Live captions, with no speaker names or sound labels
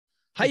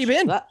How you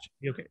been?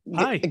 You okay?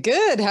 Hi.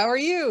 Good. How are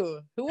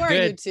you? Who are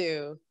you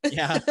two?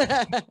 Yeah.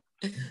 The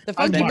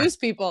Funky Moose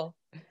people.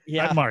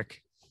 Yeah. I'm Mark.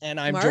 And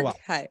I'm Mark. Joel.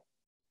 Hi.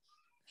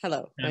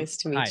 Hello. Nice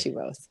to meet you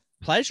both.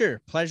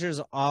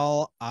 Pleasure's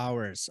all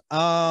ours.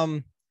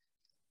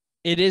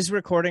 It is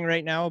recording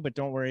right now, but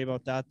don't worry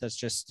about that. That's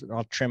just,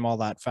 I'll trim all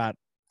that fat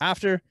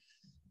after.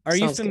 Are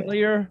you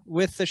familiar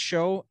with the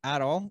show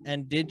at all?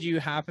 And did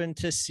you happen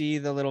to see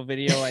the little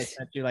video I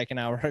sent you like an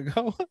hour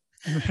ago?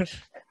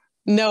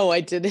 No, I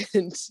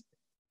didn't.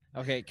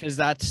 Okay, because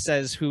that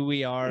says who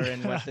we are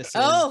and what this is.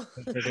 Oh,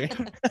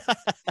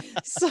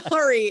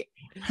 sorry.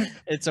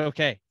 It's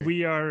okay.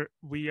 We are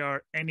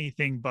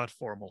anything but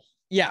formal.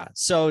 Yeah.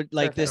 So like,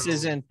 Perfect. this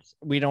isn't,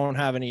 we don't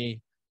have any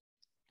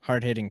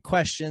hard-hitting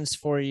questions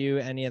for you,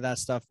 any of that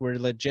stuff. We're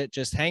legit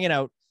just hanging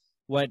out.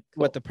 What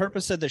the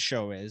purpose of the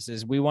show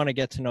is we want to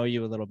get to know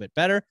you a little bit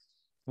better,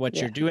 what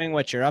you're doing,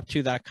 what you're up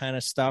to, that kind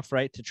of stuff,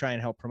 right? To try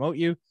and help promote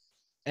you.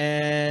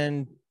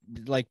 And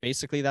like,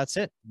 basically that's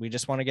it. We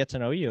just want to get to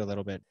know you a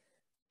little bit.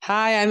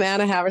 Hi, I'm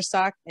Anna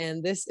Haverstock,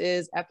 and this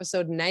is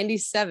episode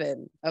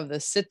 97 of the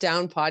Sit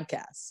Down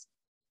Podcast.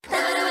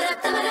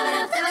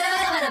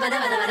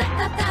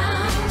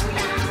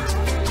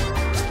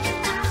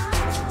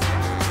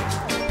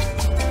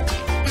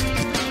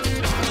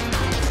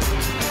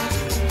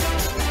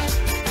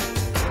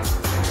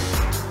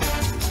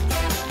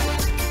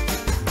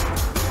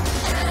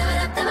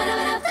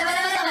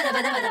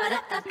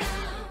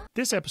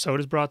 This episode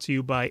is brought to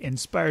you by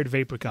Inspired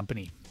Vapor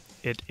Company.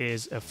 It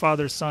is a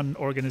father-son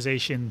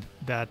organization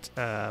that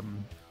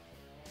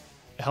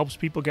helps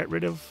people get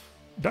rid of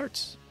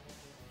darts.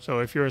 So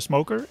if you're a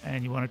smoker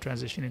and you want to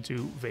transition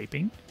into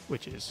vaping,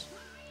 which is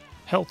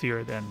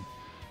healthier than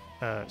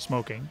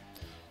smoking,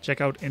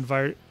 check out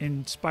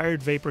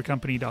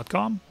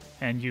inspiredvaporcompany.com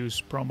and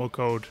use promo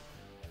code,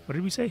 what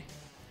did we say?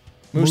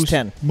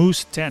 Moose10.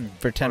 Moose10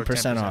 for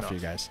 10% off, you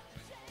guys.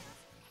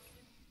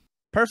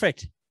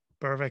 Perfect.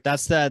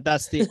 That's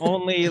the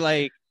only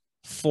like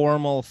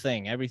formal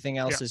thing. Everything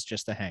else is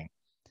just a hang.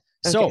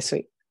 Okay,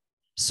 sweet.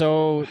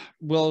 So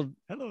we'll.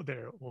 Hello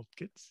there, old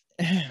kids.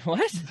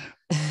 What?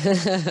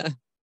 Yeah.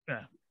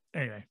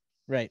 Anyway.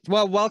 Right.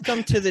 Well,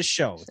 welcome to the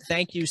show.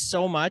 Thank you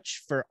so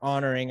much for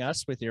honoring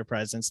us with your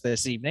presence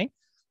this evening.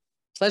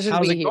 Pleasure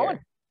to be here. Going?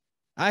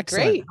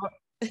 Excellent.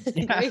 Great.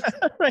 Yeah.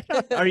 Right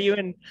on.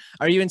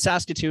 Are you in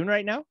Saskatoon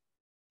right now?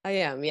 I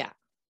am. Yeah.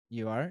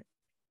 You are.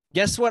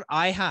 Guess what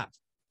I have?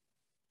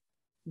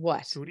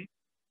 What?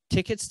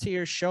 Tickets to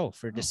your show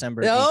for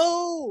December 8th.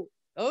 Oh,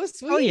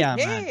 sweet. Oh yeah,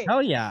 Yay. man.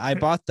 Hell yeah. I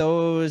bought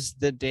those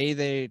the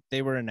day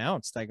they were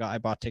announced. I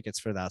bought tickets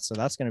for that. So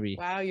that's going to be.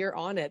 Wow, you're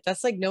on it.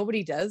 That's like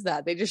nobody does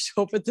that. They just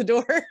show up at the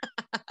door.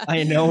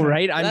 I know,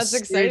 right? That's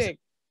exciting.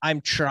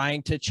 I'm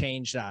trying to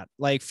change that.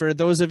 Like, for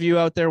those of you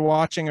out there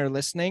watching or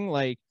listening,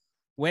 like,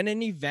 when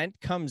an event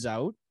comes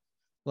out,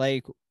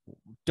 like,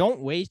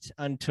 don't wait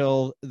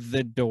until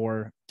the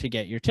door to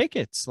get your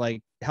tickets.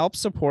 Like, help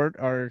support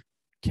our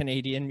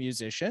Canadian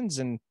musicians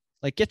and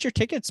like, get your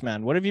tickets,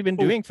 man. What have you been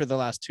doing for the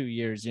last 2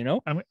 years, you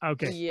know?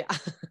 Okay. Yeah.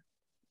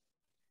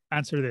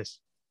 Answer this.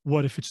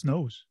 What if it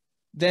snows?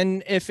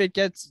 Then if it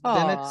gets,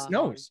 then it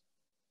snows.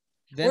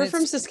 Then we're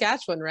from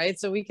Saskatchewan, right?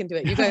 So we can do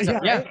it. You guys are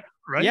right?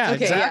 Right? Yeah,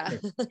 Okay,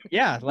 exactly.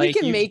 Yeah, like, we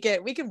can make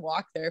it. We can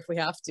walk there if we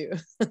have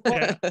to.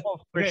 Yeah.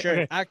 For sure.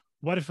 Okay.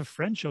 What if a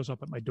friend shows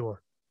up at my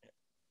door?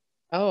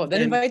 Oh,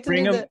 then invite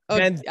them.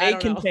 Then they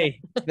can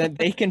pay. Then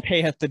they can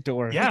pay at the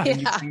door. Yeah.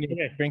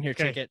 Bring your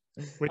ticket.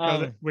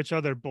 Which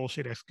other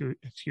bullshit excuse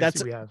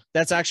do we have?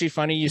 That's actually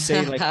funny. You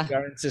say like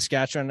you're in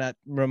Saskatchewan. That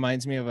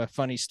reminds me of a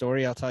funny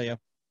story. I'll tell you.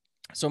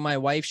 So my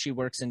wife, she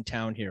works in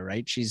town here,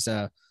 right? She's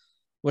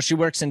she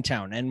works in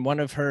town, and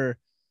there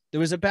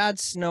was a bad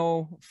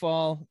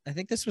snowfall. I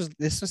think this was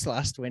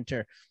last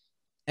winter.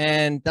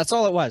 And that's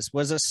all it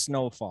was a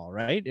snowfall,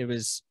 right? It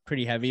was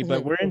pretty heavy,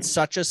 but we're in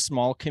such a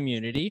small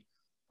community.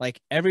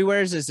 Like,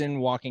 everywhere's is in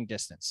walking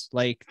distance.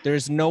 Like,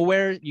 there's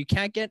nowhere, you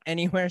can't get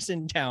anywhere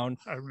in town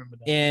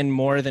in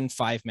more than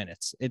 5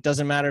 minutes. It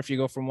doesn't matter if you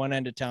go from one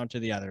end of town to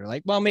the other.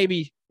 Like, well,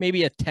 maybe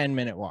a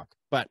 10-minute walk,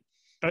 but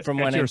from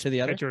one end to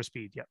the other. At your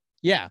speed, yeah.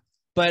 Yeah.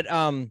 But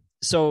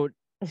so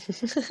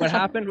what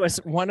happened was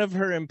one of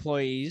her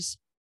employees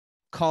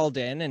called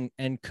in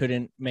and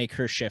couldn't make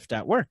her shift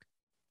at work.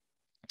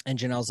 And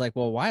Janelle's like,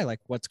 well, why?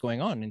 Like, what's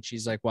going on? And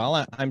she's like,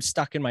 well, I'm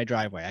stuck in my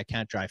driveway. I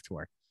can't drive to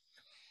work.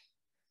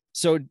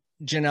 So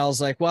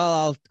Janelle's like,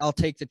 well, I'll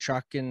take the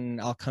truck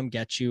and I'll come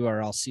get you,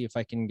 or I'll see if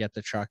I can get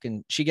the truck.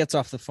 And she gets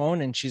off the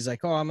phone and she's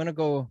like, oh, I'm going to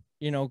go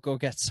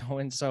get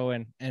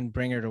so-and-so and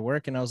bring her to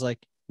work. And I was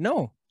like,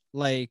 no,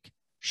 like,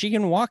 she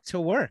can walk to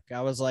work. I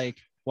was like,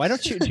 why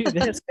don't you do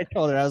this? I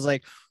told her, I was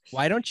like,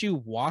 why don't you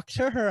walk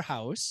to her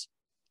house,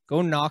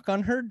 go knock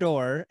on her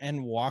door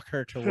and walk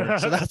her to work?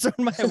 So that's what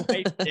my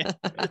wife did.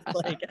 It's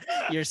like,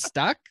 you're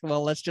stuck?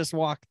 Well, let's just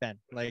walk then.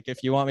 Like,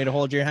 if you want me to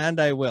hold your hand,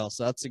 I will.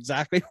 So that's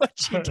exactly what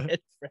she did.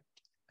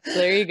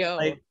 There you go.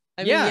 Like,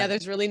 I mean, yeah,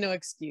 there's really no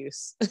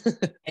excuse.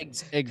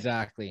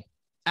 Exactly.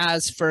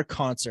 As for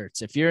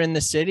concerts, if you're in the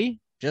city,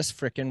 just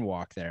freaking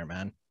walk there,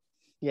 man.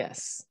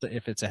 Yes.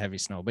 if it's a heavy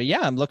snow. But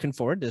yeah, I'm looking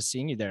forward to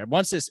seeing you there.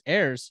 Once this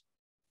airs,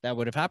 that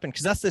would have happened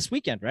because that's this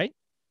weekend, right?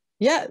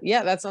 Yeah.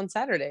 Yeah. That's on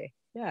Saturday.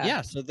 Yeah.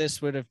 Yeah. So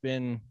this would have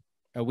been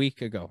a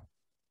week ago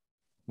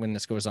when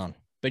this goes on.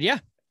 But yeah.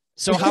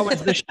 So how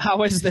was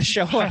the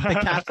show at the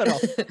Capitol?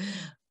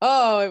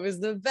 Oh, it was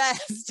the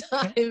best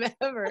time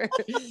ever.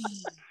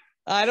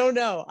 I don't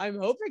know. I'm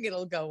hoping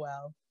it'll go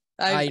well.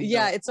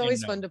 It's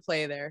always fun to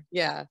play there.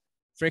 Yeah.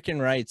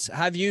 Freaking rights.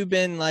 Have you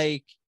been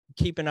like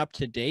keeping up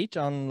to date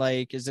on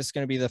like, is this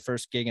going to be the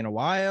first gig in a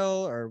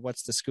while or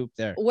what's the scoop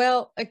there?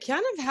 Well, it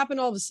kind of happened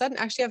all of a sudden.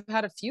 Actually, I've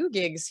had a few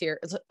gigs here.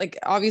 It's like,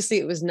 obviously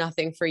it was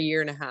nothing for a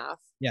year and a half.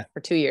 Yeah.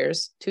 For 2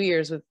 years, 2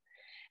 years with,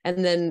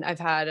 and then I've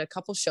had a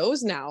couple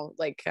shows now,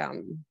 like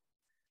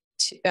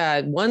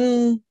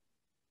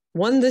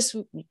one this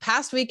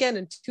past weekend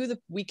and two the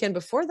weekend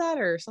before that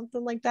or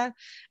something like that.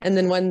 And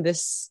then one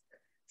this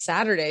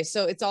Saturday.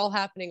 So it's all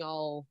happening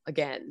all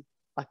again,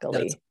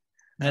 luckily.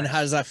 And how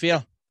does that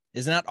feel?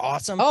 Isn't that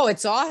awesome? Oh,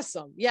 it's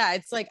awesome. Yeah.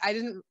 It's like, I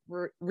didn't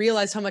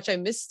realize how much I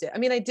missed it. I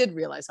mean, I did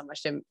realize how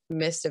much I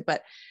missed it,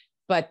 but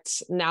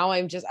now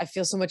I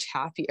feel so much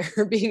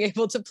happier being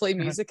able to play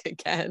music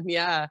again.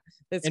 Yeah.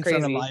 It's in crazy.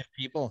 front of live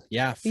people.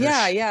 Yeah.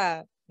 Yeah. Sure.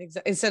 Yeah.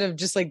 Instead of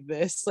just like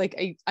this,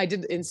 like I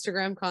did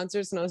Instagram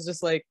concerts and I was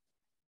just like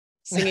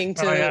singing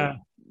to,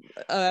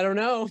 I don't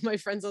know, my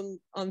friends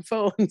on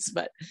phones,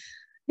 but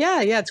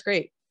yeah, it's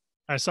great.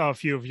 I saw a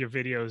few of your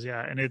videos.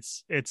 Yeah. And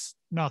it's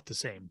not the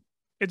same.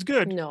 It's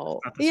good. No.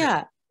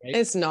 Yeah. Right?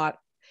 It's not.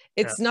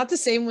 It's not the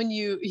same when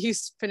you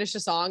finish a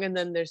song and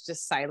then there's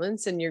just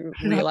silence and you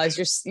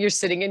realize you're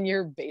sitting in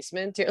your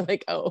basement. You're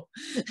like, oh.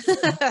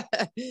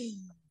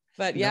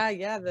 But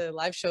yeah, the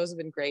live shows have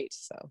been great.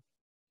 So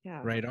yeah.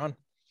 Right on.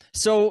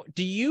 So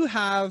do you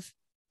have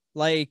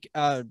like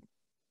a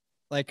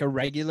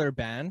regular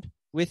band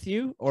with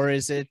you, or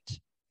is it,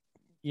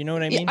 you know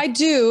what I mean? Yeah, I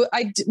do.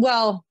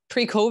 Well,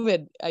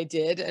 pre-COVID I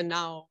did, and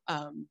now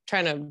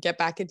trying to get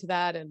back into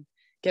that and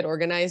get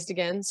organized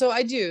again. So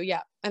I do,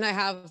 yeah. And I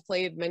have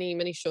played many,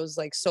 many shows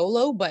like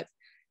solo, but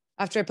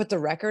after I put the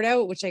record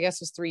out, which I guess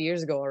was 3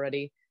 years ago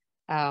already,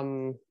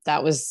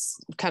 that was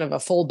kind of a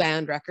full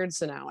band record.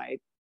 So now I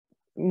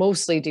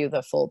mostly do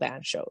the full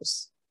band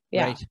shows.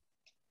 Yeah. Right.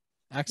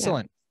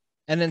 Excellent.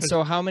 Yeah. And then,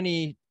 so how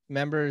many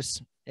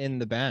members in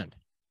the band?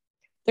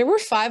 There were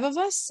 5 of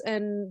us,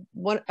 and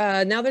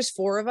now there's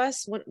 4 of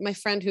us. My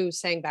friend who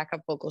sang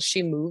backup vocals,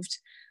 she moved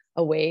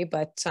away,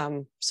 but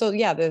so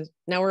yeah,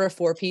 now we're a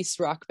 4-piece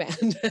rock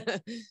band.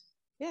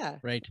 Yeah.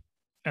 Right.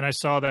 And I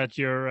saw that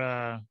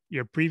your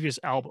previous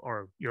album,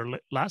 or your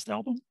last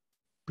album,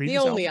 the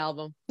only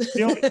album.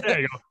 There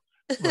you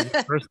go. Well,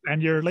 your first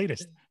and your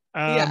latest.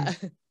 Yeah.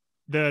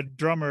 The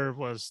drummer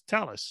was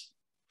Tallis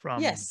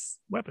from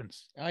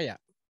Weapons. Oh yeah.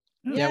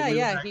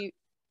 Yeah.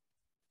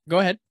 Go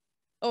ahead.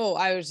 Oh,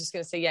 I was just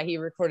gonna say, yeah, he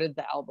recorded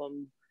the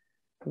album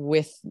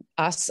with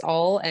us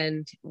all,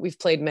 and we've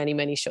played many,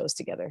 many shows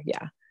together.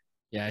 Yeah.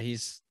 Yeah,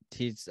 he's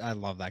I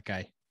love that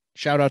guy.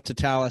 Shout out to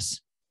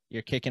Tallis.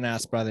 You're kicking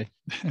ass, brother.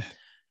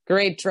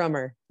 Great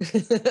drummer.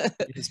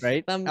 He's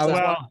right.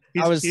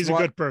 He's a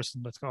good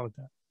person. Let's call it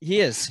that.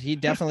 He is. He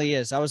definitely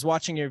is. I was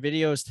watching your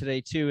videos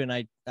today too, and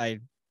I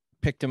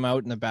picked him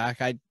out in the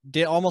back. I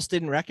almost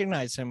didn't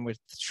recognize him with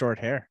short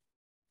hair.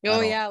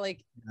 Oh yeah,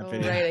 like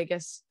right. I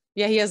guess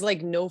yeah. He has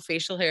like no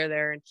facial hair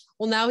there, and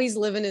well, now he's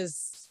living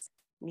his,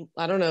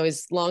 I don't know,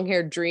 his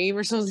long-haired dream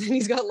or something.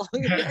 He's got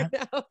long hair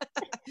now. Well,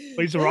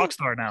 he's a rock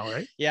star now,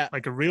 right? Yeah,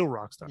 like a real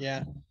rock star.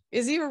 Yeah.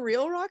 Is he a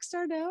real rock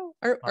star now?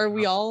 Or are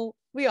we all?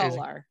 We all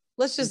are.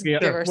 Let's just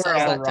give ourselves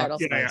that title.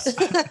 Yeah.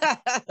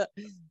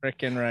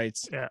 Frickin'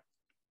 rights. Yeah.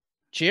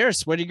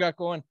 Cheers. What do you got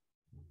going?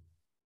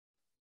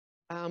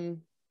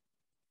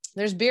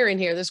 There's beer in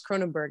here. There's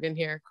Kronenberg in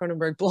here,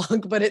 Kronenberg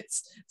Blanc, but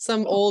it's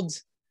some old.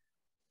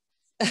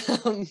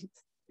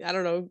 I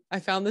don't know. I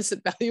found this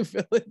at Value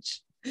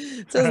Village.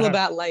 It says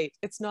Labatt Light.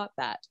 It's not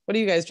that. What are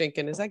you guys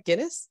drinking? Is that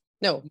Guinness?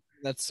 No.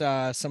 That's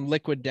some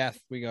Liquid Death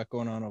we got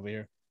going on over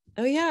here.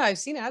 Oh yeah, I've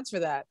seen ads for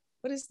that.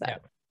 What is that? Yeah.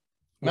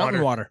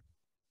 Mountain water.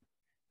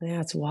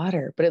 Yeah, it's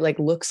water, but it like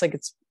looks like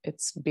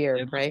it's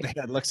beer, right?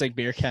 That looks like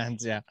beer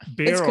cans. Yeah.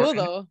 Beer, it's cool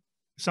though.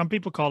 Some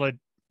people call it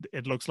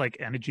looks like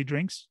energy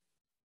drinks.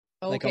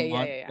 Okay,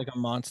 like a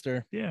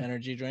Monster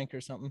energy drink or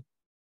something.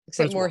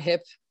 Except more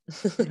hip,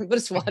 but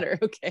it's water.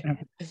 Okay.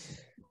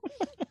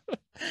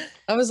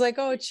 I was like,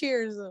 oh,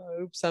 cheers.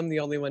 Oops, I'm the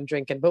only one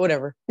drinking, but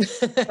whatever.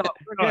 It's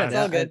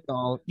all good.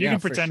 You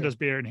can pretend there's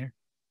beer in here.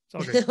 It's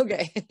all good.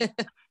 Okay.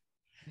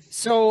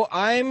 So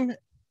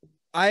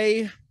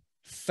I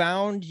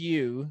found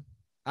you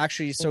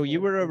actually. So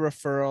you were a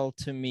referral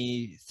to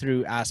me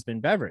through Aspen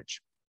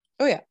Beverage.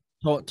 Oh yeah.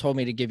 Told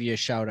me to give you a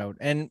shout out.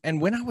 And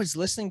when I was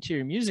listening to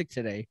your music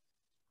today,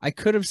 I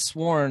could have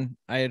sworn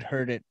I had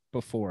heard it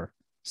before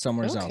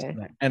somewhere else.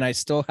 And I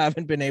still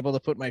haven't been able to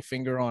put my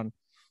finger on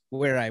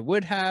where I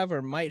would have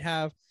or might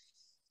have.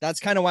 That's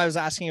kind of why I was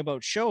asking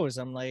about shows.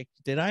 I'm like,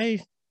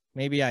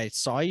 maybe I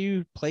saw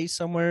you play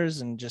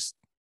somewheres and just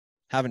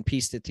haven't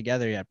pieced it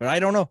together yet, but I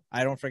don't know.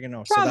 I don't freaking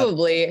know.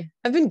 Probably.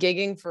 I've been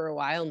gigging for a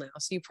while now.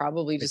 So you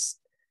probably just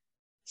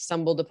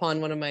stumbled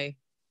upon one of my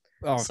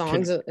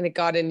songs can, and it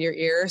got in your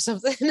ear or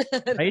something.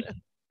 right?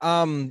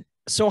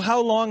 So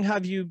how long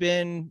have you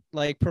been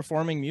like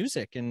performing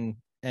music and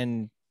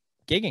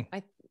gigging?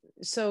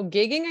 So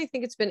gigging, I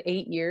think it's been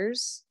 8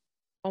 years,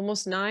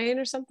 almost 9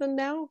 or something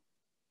now.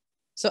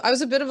 So I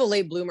was a bit of a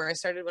late bloomer. I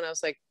started when I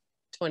was like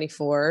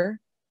 24.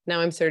 Now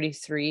I'm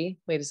 33.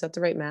 Wait, is that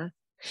the right math?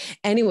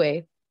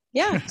 Anyway,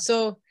 yeah.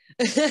 So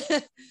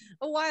a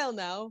while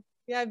now.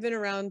 Yeah, I've been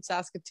around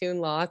Saskatoon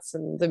lots,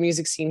 and the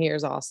music scene here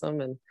is awesome,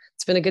 and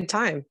it's been a good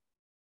time.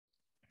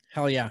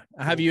 Hell yeah.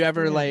 Have you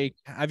ever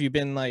have you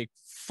been like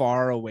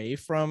far away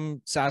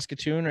from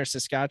Saskatoon or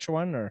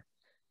Saskatchewan or?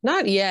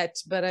 Not yet,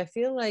 but I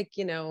feel like,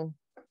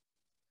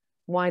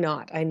 why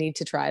not? I need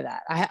to try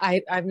that.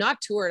 I've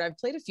not toured. I've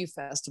played a few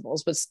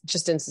festivals, but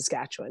just in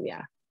Saskatchewan.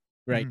 Yeah.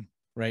 Right.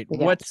 Right.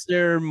 Yeah. What's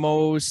their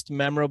most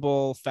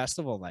memorable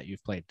festival that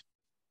you've played?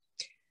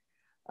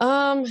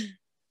 Well,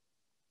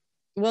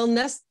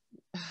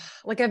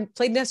 like I've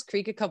played Nest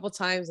Creek a couple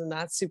times, and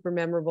that's super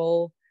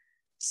memorable,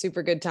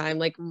 super good time.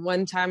 Like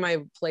one time I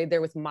played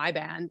there with my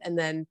band, and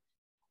then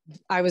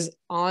I was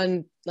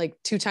on like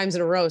 2 times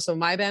in a row. So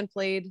my band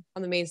played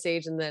on the main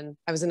stage, and then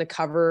I was in a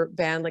cover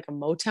band, like a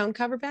Motown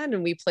cover band,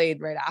 and we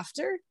played right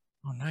after.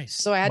 Oh, nice.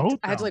 So I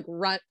had to like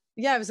run.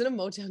 Yeah, I was in a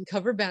Motown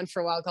cover band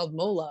for a while called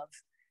Mo Love,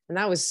 and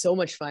that was so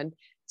much fun.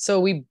 So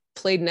we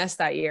played Nest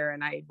that year,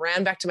 and I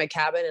ran back to my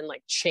cabin and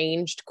like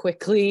changed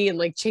quickly and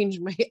like changed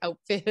my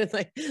outfit and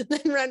like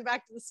then ran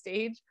back to the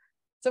stage.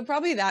 So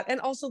probably that. And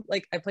also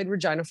like I played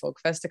Regina Folk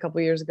Fest a couple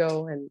years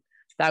ago, and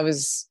that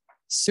was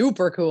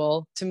super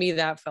cool. To me,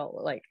 that felt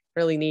like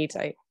really neat.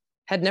 I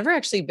had never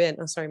actually been.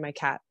 Oh, sorry, my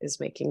cat is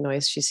making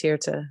noise. She's here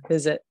to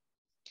visit.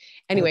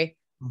 Anyway,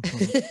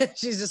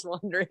 she's just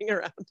wandering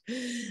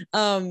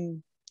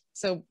around.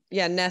 So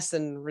yeah, Ness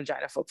and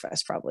Regina Folk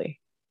Fest probably.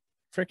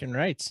 Freaking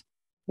right.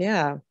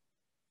 Yeah.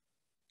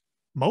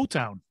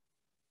 Motown.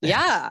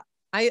 Yeah.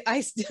 I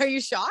are you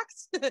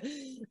shockth?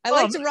 I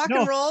like to rock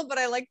and roll, but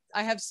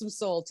I have some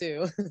soul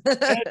too.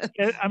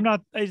 I'm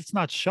not, it's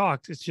not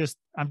shocked. It's just,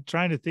 I'm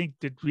trying to think,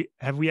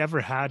 have we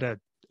ever had a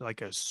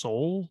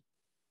soul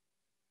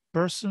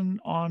person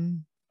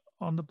on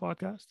the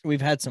podcast?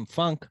 We've had some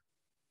funky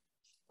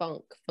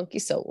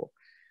soul.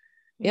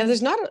 Yeah,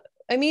 there's not,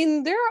 I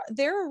mean,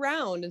 they're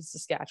around in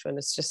Saskatchewan.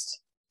 It's just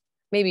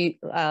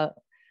maybe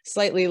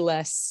slightly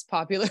less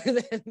popular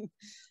than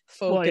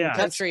folk and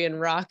country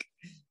and rock.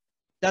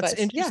 That's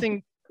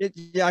interesting.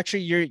 Yeah.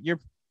 Actually,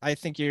 I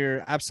think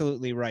you're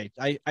absolutely right.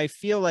 I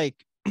feel like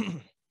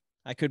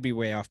I could be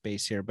way off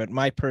base here, but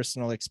my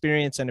personal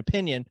experience and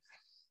opinion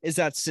is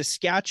that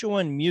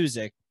Saskatchewan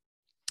music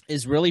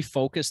is really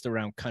focused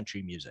around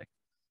country music,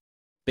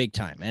 big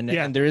time.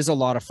 And there is a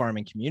lot of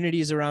farming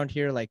communities around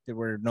here. Like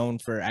we're known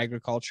for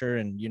agriculture,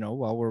 and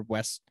we're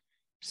West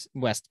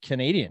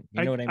Canadian.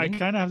 You know what I mean? I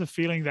kind of have the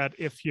feeling that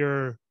if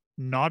you're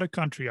not a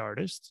country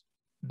artist,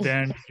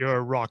 then you're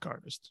a rock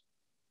artist.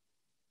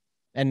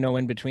 And no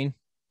in between.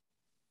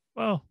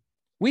 Well,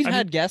 we've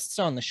had guests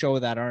on the show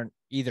that aren't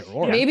either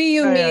or. Maybe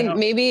you mean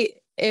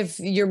maybe if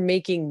you're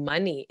making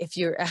money, if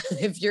you're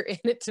in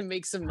it to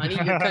make some money,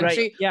 you're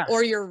country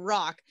or you're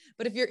rock.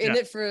 But if you're in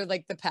it for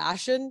like the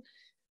passion,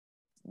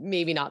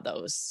 maybe not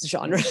those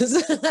genres.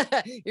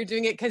 You're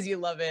doing it because you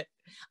love it.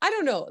 I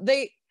don't know.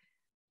 They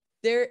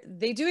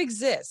do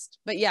exist,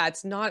 but yeah,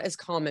 it's not as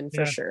common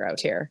for sure out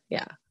here.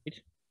 Yeah.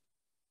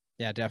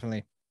 Yeah,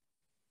 definitely.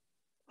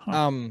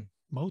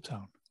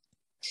 Motown.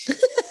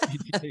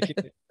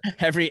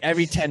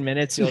 every 10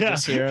 minutes you'll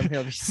just hear him.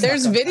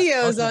 There's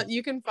videos on,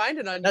 you can find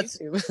it on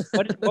YouTube.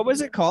 what was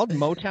it called?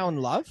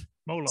 Motown Love?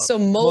 Mo Love. So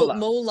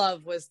Mo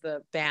Love was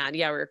the band.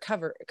 Yeah, we're a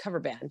cover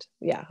band.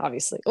 Yeah,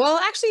 obviously. Well,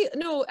 actually,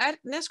 no, at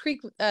Nest Creek,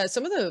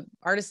 some of the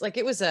artists, like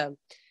it was a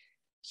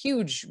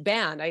huge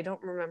band. I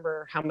don't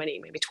remember how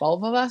many, maybe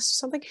 12 of us or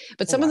something.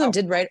 But some of them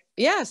did write.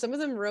 Yeah, some of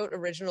them wrote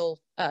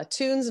original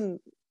tunes, and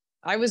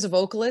I was a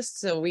vocalist,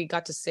 so we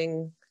got to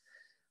sing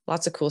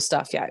lots of cool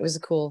stuff. Yeah, it was a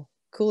cool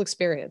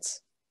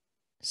experience.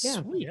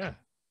 Yeah. Sweet. Yeah.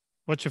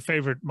 What's your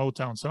favorite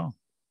Motown song?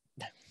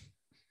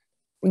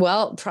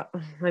 Well,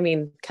 I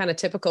mean, kind of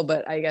typical,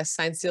 but I guess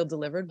Signed, Sealed,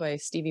 Delivered by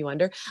Stevie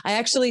Wonder. I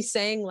actually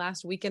sang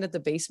last weekend at the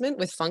Basement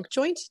with Funk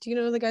Joint. Do you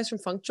know the guys from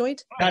Funk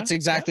Joint? That's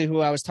exactly who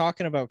I was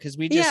talking about, because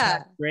we just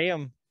had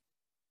Graham.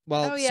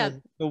 Well,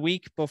 so the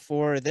week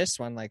before this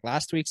one, like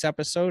last week's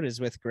episode,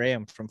 is with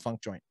Graham from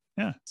Funk Joint.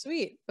 Yeah.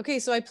 Sweet. Okay,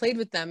 so I played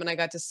with them and I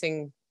got to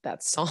sing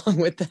that song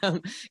with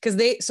them because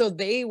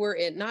they were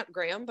in, not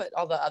Graham, but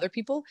all the other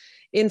people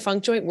in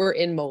Funk Joint were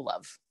in Mo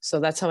Love. So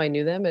that's how I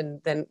knew them.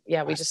 And then,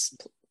 we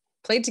just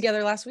played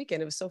together last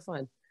weekend. It was so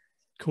fun.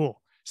 Cool.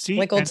 See,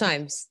 like old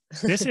times.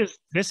 this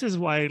is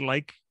why I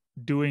like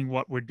doing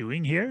what we're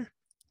doing here,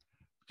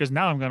 because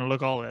now I'm going to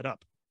look all that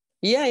up.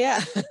 Yeah,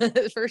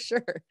 for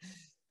sure.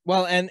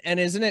 Well, and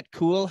isn't it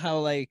cool how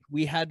like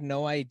we had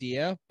no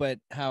idea, but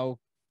how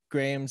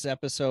Graham's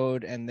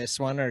episode and this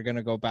one are going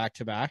to go back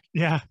to back.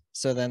 Yeah.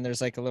 So then there's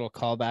like a little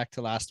callback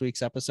to last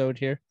week's episode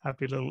here.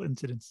 Happy little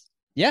incidents.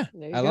 Yeah.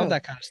 I love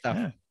that kind of stuff.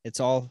 Yeah. It's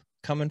all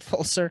coming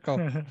full circle.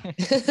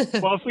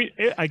 Well,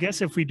 I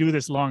guess if we do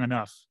this long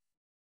enough,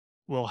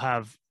 we'll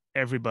have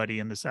everybody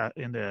in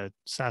the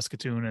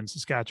Saskatoon and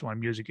Saskatchewan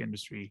music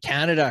industry.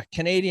 Canada,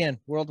 Canadian,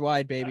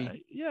 worldwide,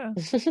 baby. Yeah.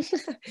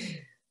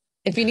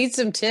 If you need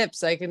some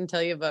tips, I can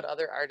tell you about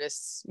other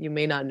artists you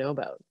may not know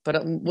about,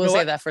 but we'll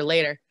save that for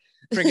later.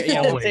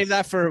 We'll save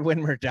that for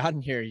when we're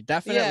done here.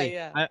 Definitely.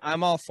 Yeah.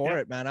 I'm all for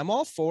it, man. I'm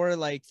all for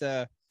like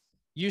the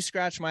you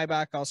scratch my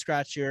back, I'll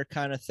scratch your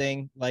kind of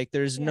thing. Like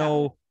there's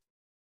no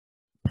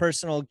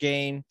personal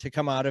gain to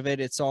come out of it.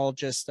 It's all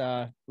just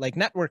like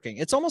networking.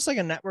 It's almost like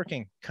a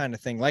networking kind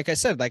of thing. Like I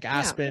said, like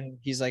Aspen,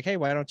 he's like, hey,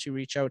 why don't you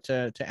reach out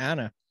to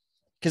Anna?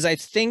 Because I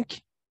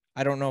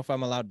don't know if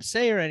I'm allowed to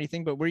say or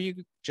anything, but were you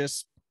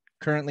just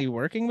currently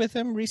working with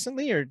him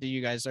recently, or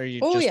are you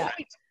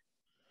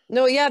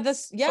No,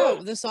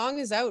 the song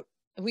is out.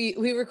 We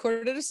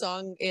recorded a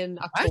song in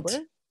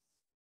October.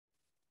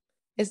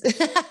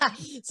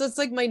 So it's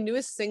like my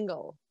newest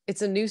single.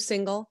 It's a new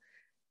single,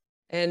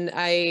 and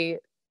I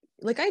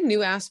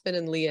knew Aspen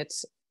and Liet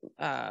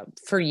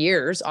for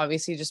years,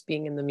 obviously just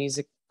being in the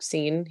music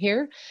scene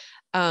here,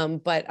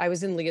 but I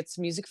was in Liet's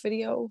music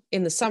video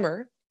in the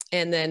summer,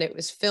 and then it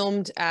was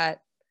filmed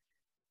at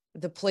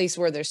the place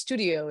where their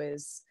studio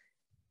is.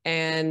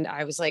 And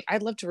I was like,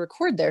 I'd love to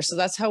record there. So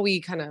that's how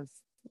we kind of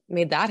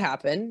made that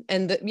happen.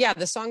 And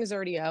the song is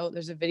already out.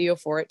 There's a video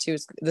for it too.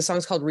 The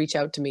song's called Reach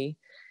Out to Me.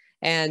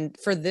 And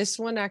for this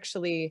one,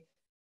 actually,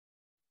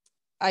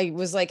 I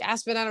was like,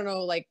 Aspen, I don't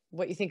know like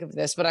what you think of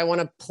this, but I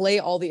want to play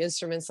all the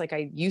instruments like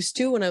I used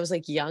to when I was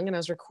like young, and I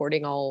was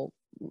recording all,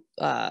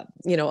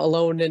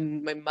 alone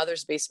in my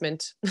mother's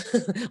basement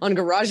on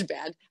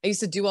GarageBand. I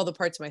used to do all the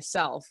parts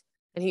myself.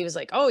 And he was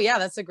like, oh yeah,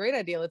 that's a great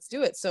idea. Let's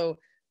do it. So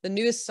the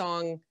newest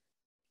song,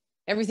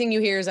 everything you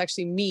hear is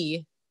actually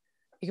me.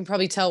 You can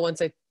probably tell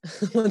once I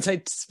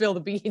spill the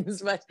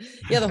beans, but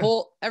yeah, the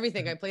whole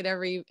everything. I played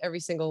every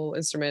single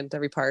instrument,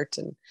 every part,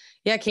 and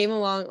it came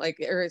along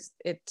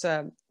it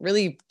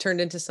really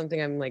turned into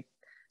something I'm like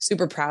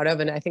super proud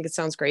of, and I think it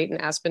sounds great.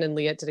 And Aspen and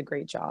Liet did a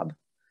great job.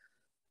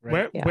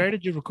 Right. Where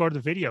did you record the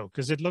video?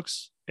 Because it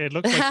looks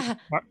like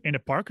in a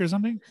park or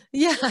something.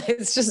 Yeah,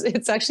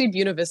 it's actually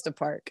Buena Vista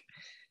Park.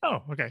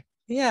 Oh, okay.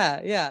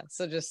 Yeah.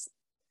 So just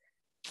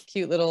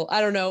cute little,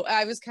 I don't know.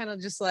 I was kind of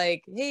just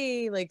like,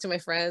 hey, like to my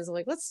friends, I'm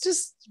like, let's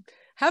just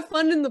have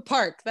fun in the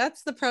park.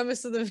 That's the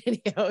premise of the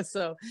video.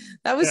 So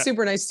that was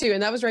super nice too.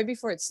 And that was right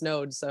before it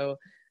snowed. So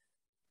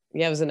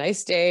yeah, it was a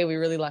nice day. We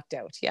really lucked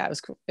out. Yeah, it was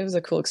cool. It was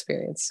a cool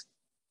experience.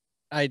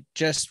 I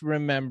just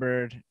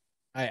remembered,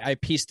 I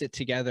pieced it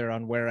together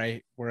on where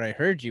I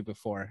heard you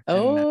before.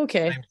 Oh,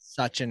 okay. I'm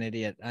such an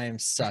idiot. I am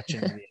such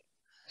an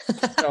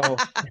idiot. So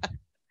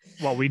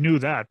well, we knew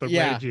that, but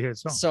where did you hear the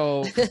song?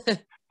 So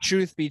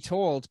truth be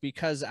told,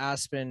 because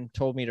Aspen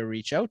told me to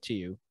reach out to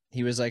you,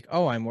 he was like,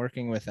 oh, I'm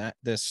working with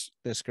this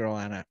girl,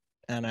 Anna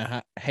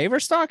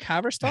Haverstock.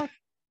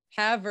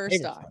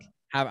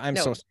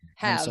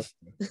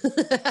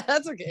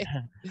 That's okay.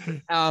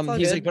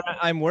 He's like, but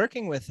I'm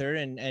working with her,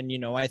 and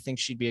I think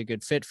she'd be a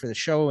good fit for the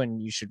show, and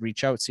you should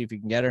reach out, see if you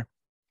can get her.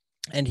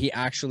 And he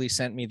actually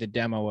sent me the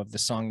demo of the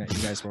song that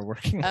you guys were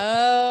working on.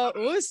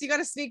 Oh, so you got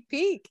a sneak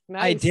peek.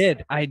 Nice.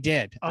 I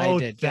did. Oh,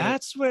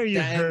 that's where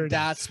you heard.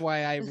 That's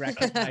why I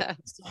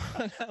recognized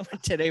the song.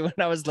 Today when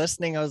I was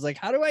listening, I was like,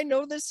 how do I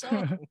know this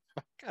song?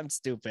 I'm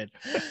stupid.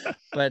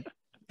 But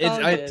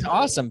it's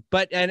awesome.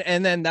 But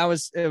and then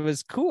it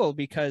was cool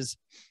because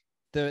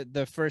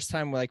the first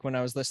time, like when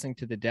I was listening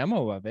to the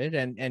demo of it,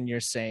 and you're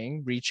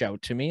saying reach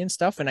out to me and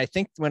stuff, and I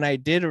think when I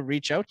did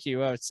reach out to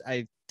you,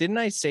 I didn't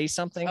I say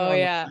something? Oh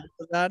yeah,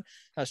 that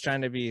I was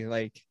trying to be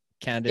like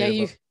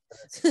candid.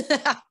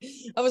 Yeah,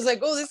 I was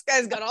like, oh, this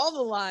guy's got all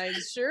the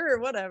lines. Sure,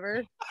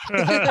 whatever.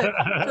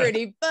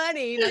 Pretty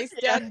funny, nice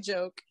dad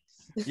joke.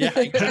 Yeah,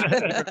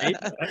 exactly.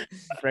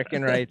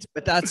 Freaking right.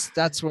 But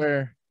that's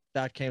where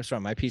that came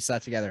from. I pieced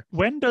that together.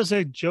 When does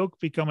a joke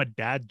become a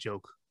dad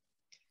joke?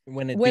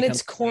 When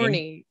it's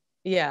corny.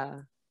 Yeah,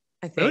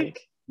 I think. Really?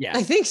 Yeah,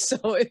 I think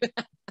so.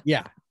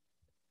 Yeah,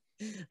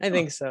 I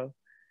think so.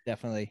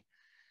 Definitely.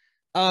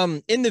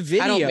 In the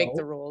video, I don't make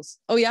the rules.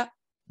 Oh yeah.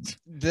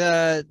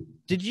 Do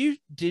you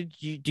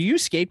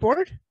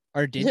skateboard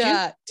or did you?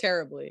 Yeah,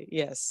 terribly.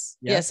 Yes.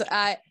 Yeah. Yes.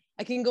 I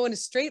can go in a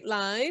straight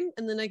line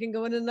and then I can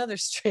go in another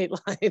straight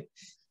line.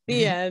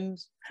 The end.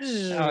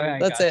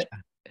 That's it.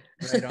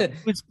 Right on.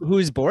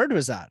 Whose board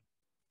was that?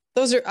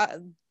 Those are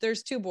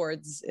there's two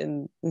boards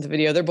in the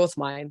video. They're both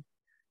mine.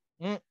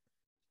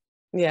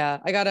 Yeah,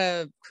 I got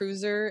a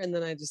cruiser and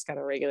then I just got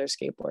a regular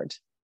skateboard.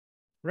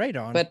 Right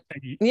on. But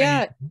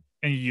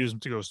and you use them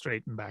to go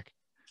straight and back.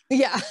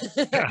 Yeah.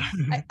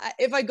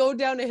 If I go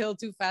down a hill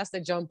too fast, I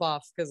jump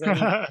off because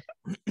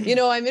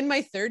I'm in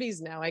my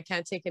 30s now. I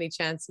can't take any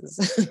chances.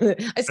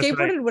 I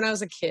skateboarded when I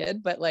was a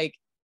kid, but like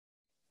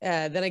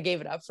then I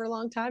gave it up for a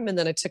long time, and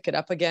then I took it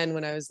up again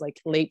when I was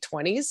like late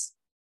 20s.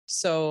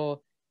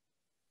 So,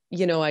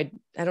 I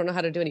don't know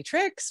how to do any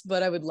tricks,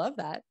 but I would love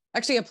that.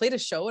 Actually, I played a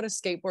show at a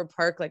skateboard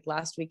park like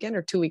last weekend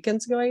or 2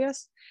 weekends ago, I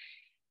guess.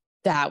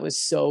 That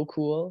was so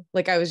cool.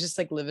 Like I was just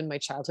like living my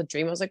childhood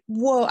dream. I was like,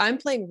 whoa, I'm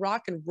playing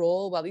rock and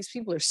roll while these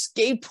people are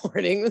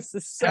skateboarding. This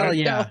is so Hell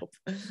yeah. dope.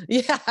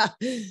 Yeah.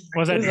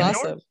 Was that It was indoor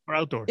awesome. or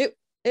outdoor?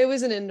 It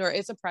was an indoor,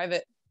 it's a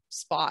private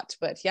spot,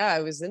 but yeah,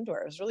 it was indoor.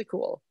 It was really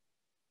cool.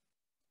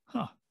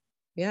 Huh.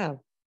 Yeah.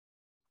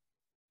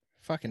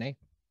 Fucking A.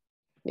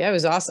 Yeah, it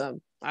was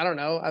awesome. I don't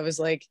know. I was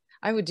like,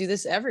 I would do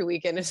this every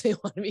weekend if they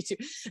wanted me to.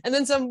 And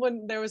then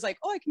someone there was like,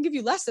 oh, I can give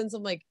you lessons.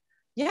 I'm like,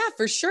 yeah,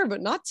 for sure,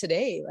 but not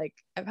today. Like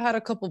I've had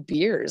a couple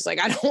beers. Like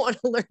I don't want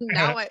to learn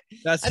now. I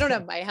don't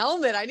have my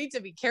helmet. I need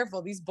to be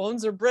careful. These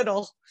bones are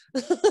brittle.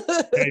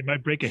 Yeah, you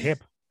might break a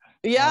hip.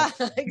 Yeah,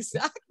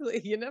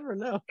 exactly. You never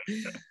know.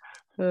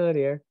 Oh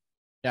dear.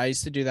 Yeah, I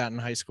used to do that in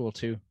high school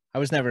too. I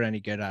was never any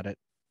good at it,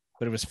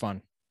 but it was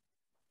fun.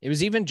 It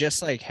was even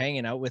just like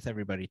hanging out with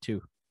everybody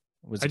too.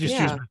 I just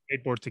used my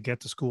skateboard to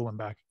get to school and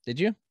back. Did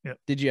you? Yeah.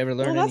 Did you ever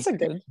learn? Well, that's any? a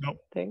good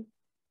thing.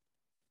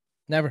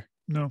 Never.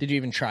 No. Did you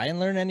even try and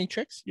learn any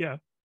tricks? Yeah.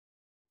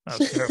 That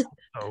was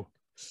terrible.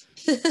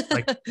 So,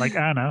 like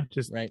Anna,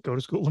 just go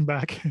to school and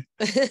back.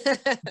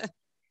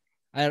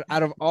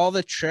 Out of all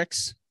the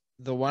tricks,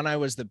 the one I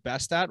was the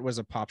best at was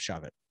a pop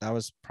shove it. That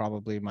was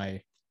probably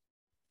my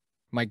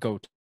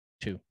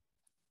go-to.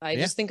 I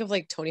just think of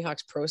like Tony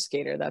Hawk's Pro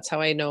Skater. That's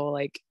how I know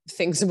like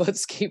things about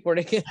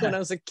skateboarding when I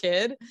was a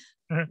kid.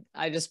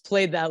 I just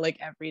played that like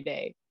every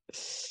day.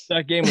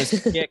 That game was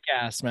kick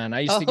ass, man. I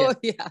used to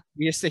get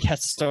we used to get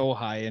so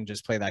high and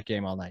just play that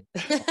game all night.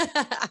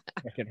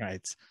 Fucking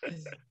rights.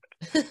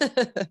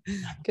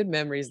 Good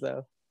memories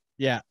though.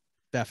 Yeah,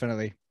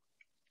 definitely.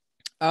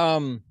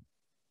 What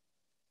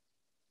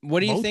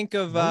do you think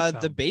of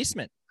the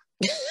basement?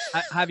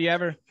 Have you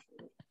ever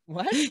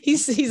what?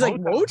 He's like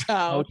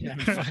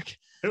Motown. Fuck.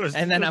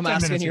 And then I'm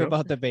asking you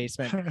about the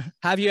basement.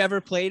 Have you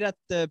ever played at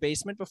the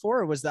basement before,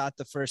 or was that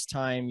the first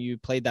time you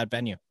played that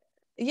venue?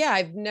 Yeah,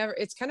 I've never.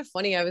 It's kind of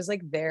funny. I was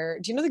like there.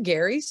 Do you know the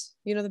Garys?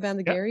 You know the band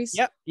the Garys?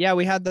 Yep. Yeah,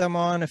 we had them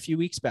on a few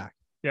weeks back.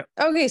 Yeah.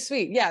 Okay,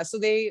 sweet. Yeah, so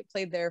they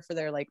played there for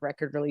their like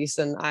record release,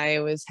 and I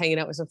was hanging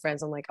out with some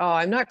friends. I'm like, oh,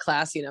 I'm not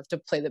classy enough to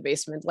play the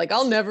basement. Like,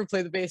 I'll never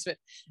play the basement.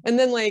 And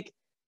then like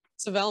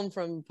Savelm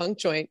from Funk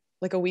Joint,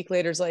 like a week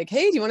later, is like,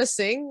 hey, do you want to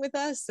sing with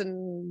us?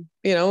 And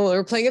you know,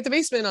 we're playing at the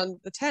basement on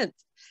the 10th.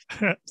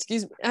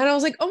 Excuse me. And I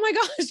was like, oh my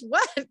gosh,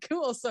 what?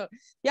 Cool. So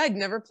yeah, I'd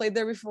never played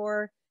there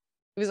before.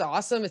 It was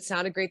awesome. It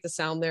sounded great. The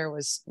sound there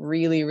was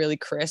really, really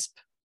crisp.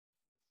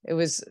 It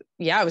was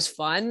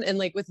fun. And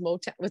like with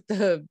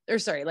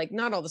Motown, like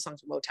not all the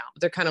songs with Motown,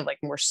 but they're kind of like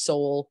more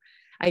soul,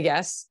 I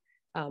guess.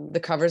 The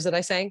covers that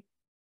I sang,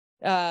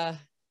 I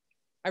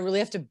really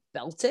have to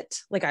belt it.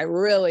 Like I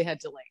really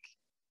had to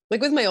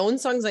like with my own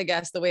songs, I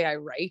guess the way I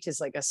write is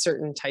like a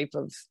certain type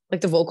of,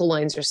 like the vocal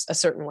lines are a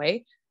certain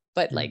way.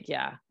 But like,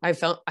 yeah, I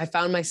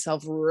found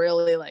myself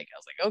really like, I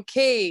was like,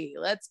 okay,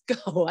 let's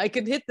go. I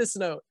could hit this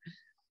note.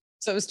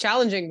 So it was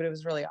challenging, but it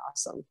was really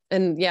awesome.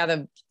 And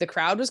yeah, the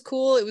crowd was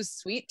cool. It was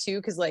sweet too,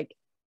 because like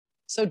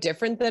so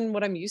different than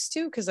what I'm used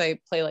to, because I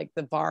play like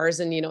the bars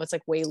and, you know, it's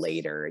like way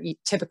later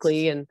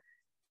typically. And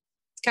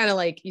it's kind of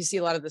like you see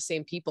a lot of the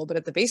same people, but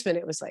at the basement,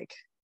 it was like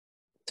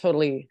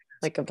totally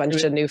like a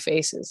bunch of new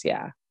faces.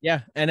 Yeah.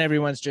 Yeah. And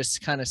everyone's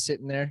just kind of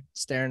sitting there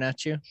staring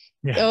at you.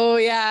 Yeah. Oh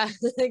yeah,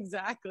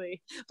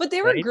 exactly. But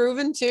they were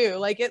grooving too.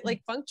 Like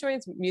Funk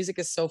Joint's music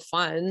is so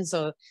fun.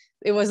 So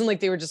it wasn't like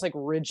they were just like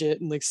rigid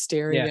and like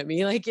staring at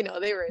me. Like, you know,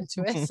 they were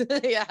into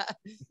it. Yeah.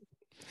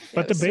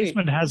 But the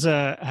basement has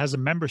a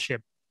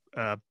membership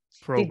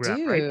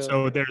program, right?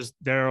 So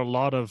there are a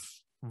lot of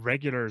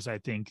regulars, I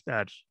think,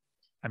 that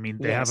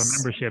they have a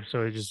membership,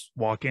 so they just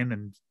walk in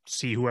and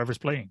see whoever's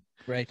playing.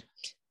 Right.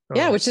 So,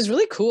 yeah, which is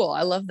really cool.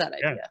 I love that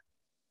idea.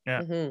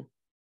 Yeah. Mm-hmm.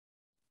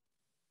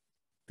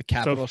 The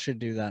Capitol should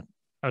do that.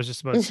 I was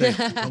just about to say,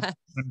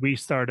 when we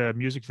start a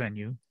music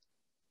venue,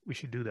 we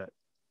should do that.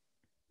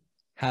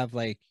 Have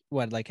like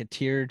a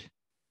tiered,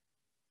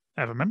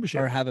 have a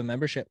membership, or have a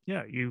membership.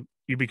 Yeah, you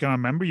become a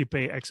member, you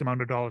pay X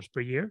amount of dollars per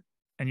year,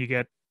 and you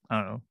get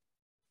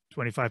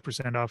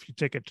 25% off your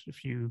ticket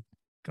if you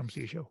come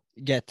see a show.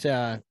 Get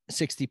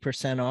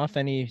 60% off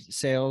any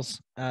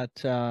sales at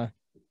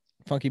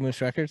Funky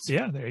Moose Records.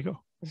 Yeah, there you go.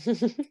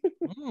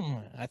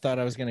 I thought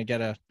I was gonna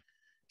get a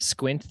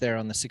squint there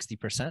on the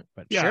 60%,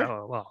 but yeah,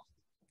 sure. Well,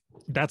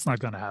 that's not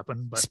going to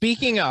happen. But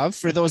speaking of,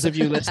 for those of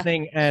you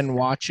listening and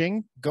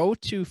watching, go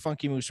to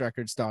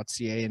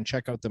funkymooserecords.ca and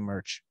check out the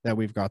merch that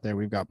we've got there.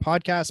 We've got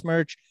podcast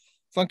merch,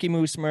 Funky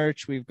Moose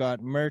merch. We've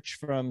got merch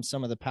from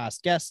some of the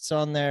past guests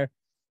on there,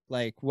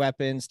 like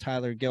Weapons,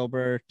 Tyler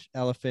Gilbert,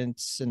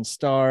 Elephants and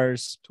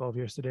Stars. 12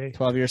 years today.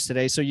 12 years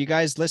today. So you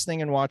guys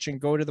listening and watching,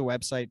 go to the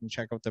website and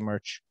check out the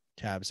merch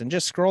tabs and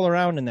just scroll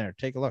around in there.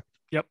 Take a look.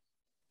 Yep.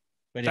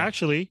 But yeah.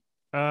 Actually,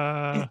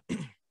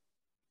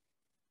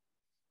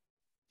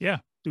 yeah,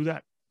 do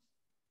that.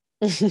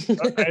 I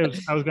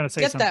was gonna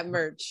say get something. that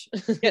merch.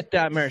 Get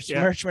that merch.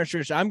 Yeah. Merch.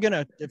 I'm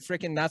gonna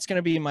that's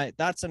gonna be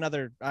that's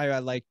another. I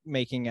like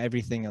making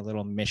everything a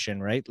little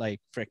mission, right? Like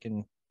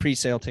freaking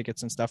pre-sale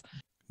tickets and stuff.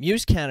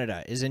 Muse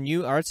Canada is a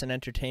new arts and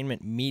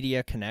entertainment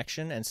media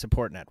connection and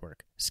support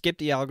network. Skip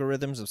the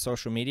algorithms of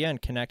social media and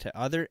connect to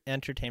other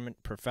entertainment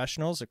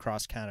professionals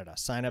across Canada.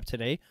 Sign up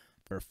today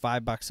for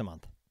 $5 a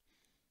month.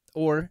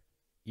 Or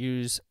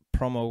use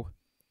promo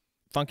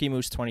Funky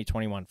Moose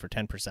 2021 for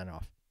 10%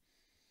 off.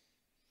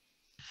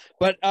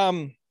 But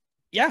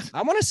yeah,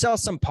 I want to sell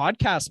some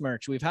podcast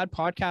merch. We've had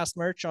podcast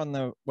merch on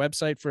the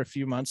website for a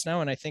few months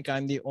now, and I think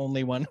I'm the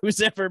only one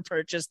who's ever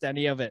purchased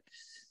any of it.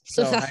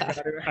 So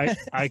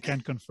I can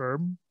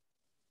confirm.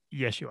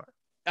 Yes, you are.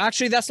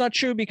 Actually, that's not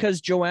true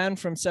because Joanne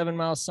from 7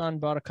 Mile Sun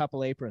bought a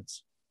couple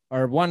aprons,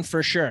 or one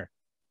for sure,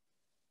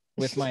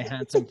 with my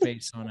handsome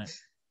face on it.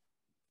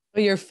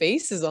 Oh, your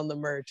face is on the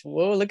merch.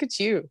 Whoa, look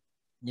at you.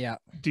 Yeah.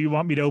 Do you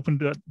want me to open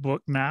the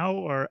book now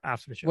or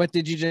after the show? What,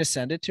 did you just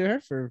send it to her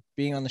for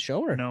being on the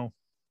show, or no?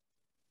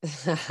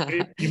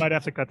 You might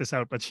have to cut this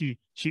out, but she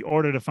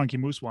ordered a Funky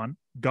Moose one,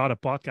 got a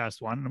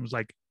podcast one, and was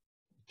like,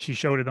 she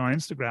showed it on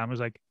Instagram. I was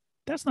like,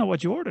 that's not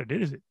what you ordered,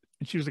 is it?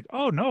 And she was like,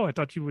 oh no, I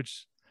thought you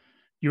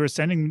were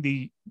sending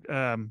the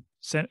I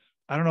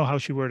don't know how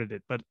she worded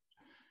it, but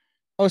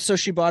oh, so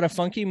she bought a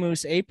Funky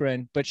Moose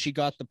apron, but she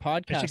got the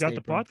podcast. She got apron.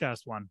 the podcast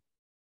one.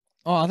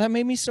 Oh, that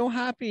made me so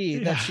happy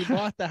that she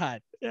bought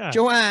that. Yeah,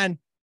 Joanne.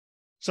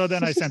 So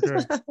then I sent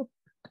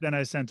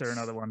her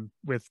another one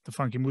with the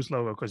Funky Moose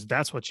logo because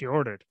that's what she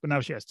ordered. But now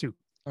she has two.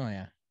 Oh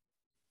yeah.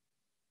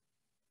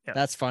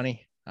 That's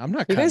funny. I'm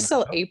not. You guys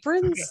sell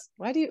aprons?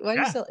 Why do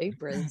you sell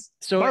aprons?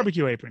 So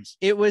barbecue aprons.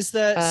 It was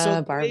the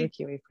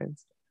barbecue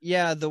aprons.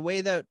 Yeah, the way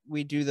that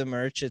we do the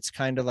merch, it's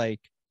kind of like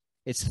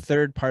it's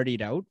third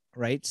partied out,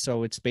 right?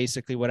 So it's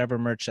basically whatever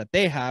merch that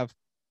they have,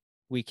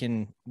 we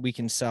can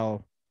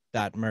sell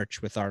that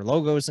merch with our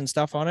logos and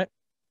stuff on it,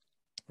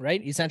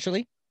 right?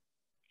 Essentially.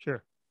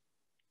 Sure.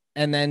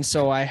 And then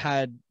so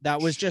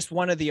that was just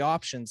one of the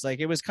options. Like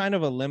it was kind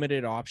of a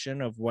limited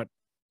option of what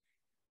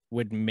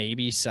would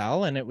maybe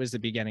sell, and it was the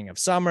beginning of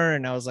summer,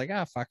 and I was like,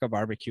 fuck a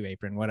barbecue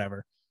apron,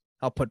 whatever,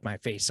 I'll put my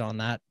face on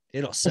that,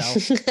 it'll sell.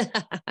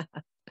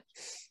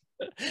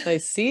 I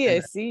see.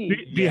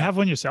 Do you have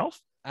one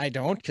yourself? I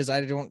don't, because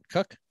I don't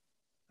cook.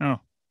 Oh,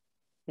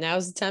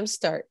 now's the time to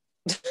start.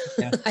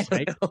 Yeah, I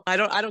don't know.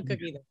 I don't cook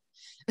either.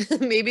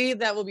 Maybe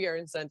that will be our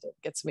incentive,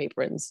 get some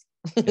aprons.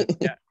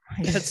 Yeah.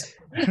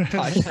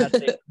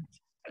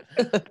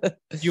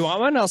 Do you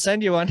want one? I'll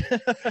send you one.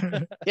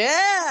 Yeah,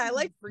 I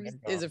like free.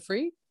 Is it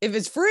free? If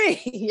it's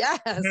free, yeah,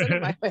 send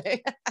it my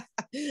way.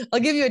 I'll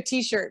give you a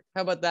t-shirt.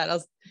 How about that?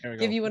 I'll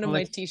give you one of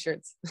my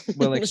t-shirts.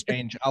 We'll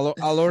exchange.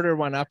 I'll order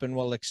one up and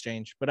we'll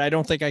exchange. But I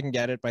don't think I can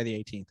get it by the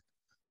 18th,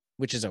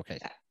 which is okay.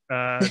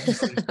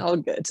 All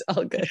good.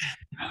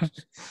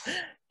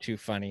 Too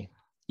funny.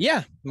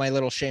 Yeah, my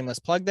little shameless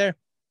plug there.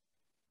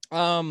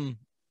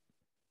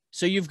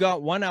 So you've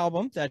got one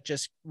album that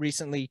just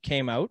recently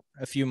came out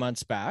a few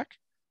months back.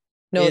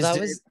 No, that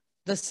was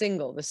the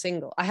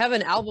single. I have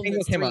an album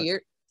that's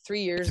 3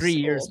 years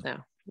old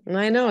now.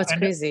 I know, it's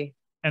crazy.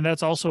 And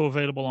that's also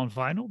available on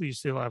vinyl. Do you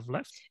still have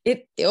left?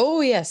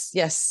 Oh, yes.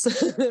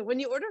 When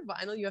you order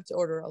vinyl, you have to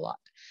order a lot.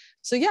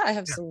 So yeah, I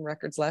have some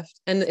records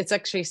left. And it's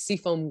actually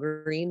seafoam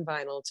green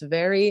vinyl. It's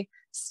very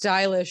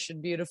stylish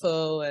and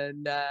beautiful,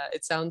 and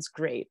it sounds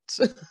great.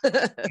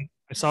 I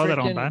saw that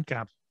on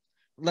Bandcamp.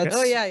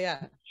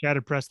 Yeah.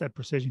 Shattered Press at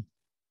Precision.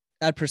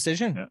 At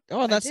Precision? Yeah.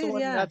 Oh, that's the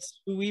one. Yeah.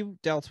 That's who we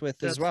dealt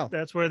with as well.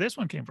 That's where this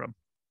one came from.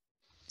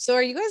 So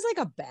are you guys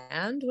like a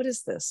band? What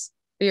is this?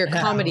 Or your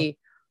comedy?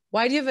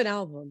 Why do you have an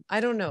album? I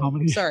don't know.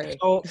 Comedy. Sorry.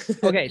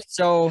 Okay,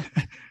 so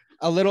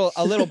a little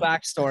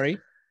backstory.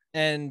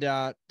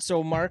 And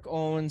so Mark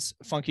owns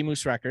Funky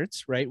Moose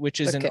Records, right? Which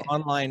is an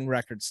online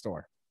record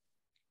store.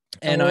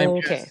 And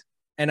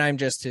I'm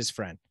just his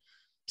friend.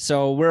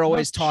 So we're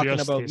always talking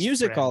about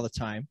music all the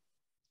time.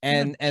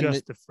 And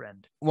just a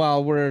friend.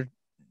 Well, we're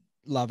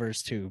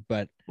lovers too,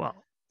 but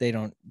they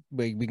don't.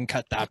 We can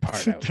cut that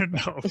part out.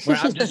 No,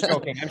 I'm just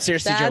joking. I'm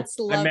seriously joking.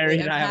 Lovely. I'm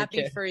married. I'm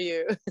happy for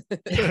you.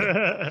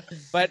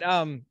 But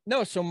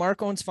no. So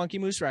Mark owns Funky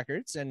Moose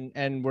Records,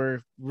 and we're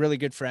really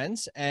good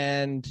friends.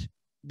 And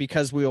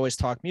because we always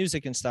talk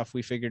music and stuff,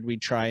 we figured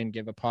we'd try and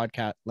give a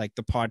podcast, like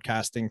the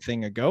podcasting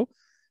thing, a go.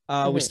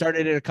 We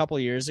started it a couple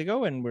of years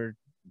ago, and we're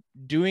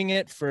doing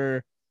it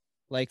for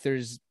like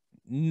there's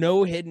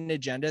no hidden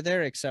agenda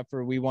there except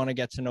for we want to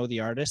get to know the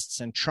artists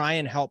and try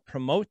and help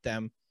promote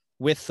them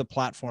with the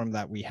platform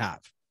that we have,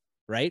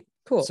 right?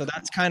 Cool. So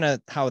that's kind of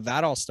how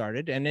that all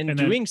started, and in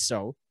doing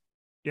so,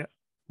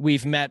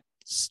 we've met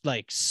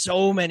like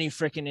so many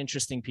freaking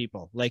interesting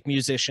people, like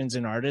musicians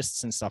and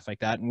artists and stuff like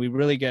that, and we're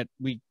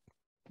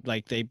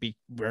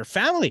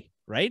family,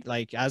 right?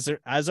 Like as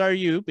are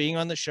you being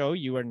on the show.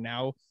 You are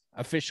now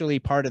officially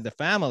part of the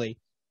family,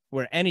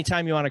 where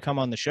anytime you want to come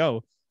on the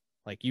show,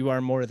 like you are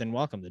more than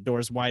welcome. The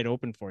door's wide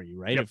open for you,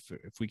 right? Yep.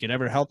 If we could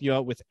ever help you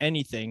out with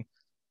anything,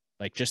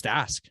 like just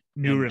ask.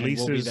 New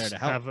releases, we'll be there to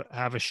help.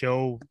 Have a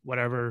show,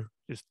 whatever.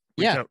 Just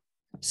out.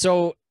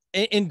 So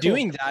in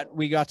doing that,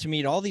 we got to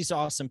meet all these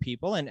awesome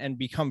people and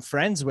become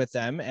friends with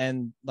them.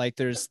 And like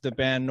there's the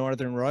band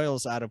Northern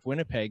Royals out of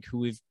Winnipeg, who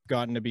we've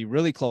gotten to be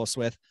really close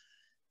with.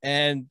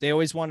 And they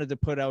always wanted to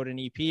put out an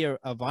EP or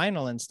a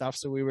vinyl and stuff.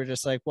 So we were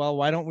just like, well,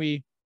 why don't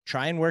we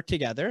try and work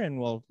together, and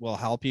we'll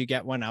help you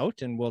get one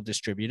out, and we'll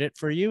distribute it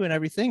for you and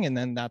everything. And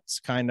then that's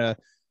kind of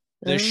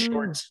the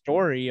short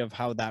story of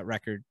how that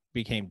record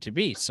became to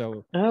be.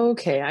 So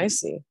okay, I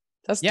see.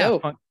 That's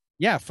dope.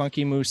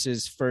 Funky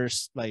Moose's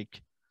first,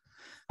 like,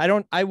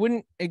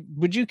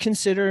 would you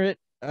consider it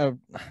I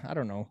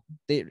don't know.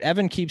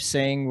 Evan keeps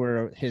saying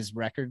we're his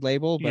record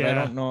label, but I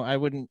don't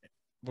know.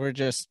 We're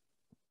just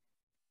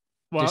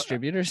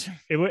distributors.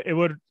 It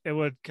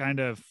would kind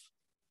of,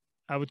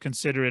 I would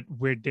consider it,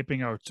 we're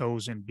dipping our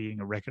toes in being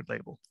a record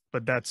label,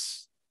 but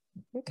that's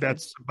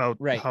about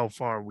how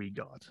far we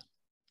got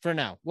for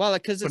now. Well,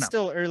 because it's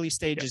still early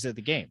stages of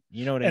the game.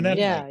 You know what I mean?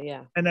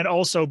 Yeah. And then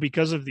also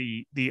because of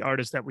the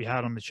artists that we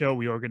had on the show,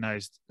 we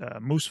organized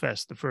Moose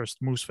Fest, the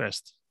first Moose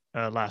Fest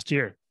last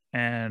year,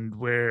 and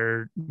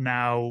we're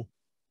now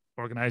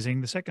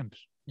organizing the second.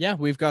 Yeah,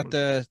 we've got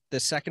the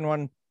second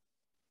one.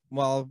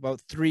 Well,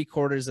 about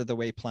 3/4 of the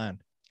way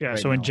planned. Yeah. Right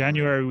so now. In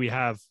January we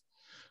have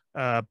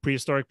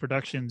Prehistoric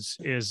Productions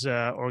is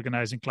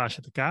organizing Clash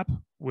at the Cap,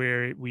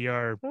 where we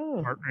are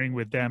partnering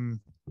with them.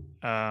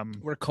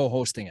 We're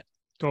co-hosting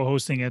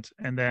it,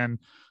 and then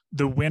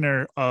the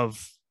winner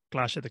of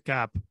Clash at the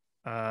Cap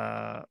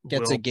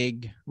gets a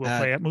gig. We'll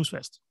play at Moose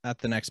Fest at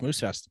the next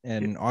Moose Fest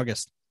in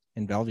August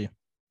in Bellevue.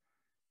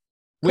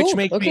 Cool. Which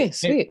makes me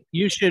sweet.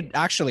 You should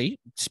actually,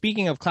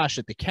 speaking of Clash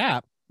at the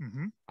Cap,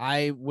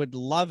 I would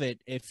love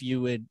it if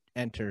you would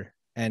enter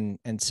and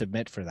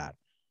submit for that.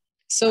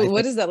 So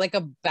what is that, like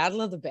a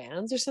battle of the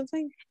bands or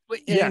something?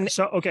 Yeah.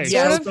 So okay.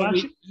 Yeah.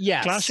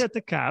 So Clash at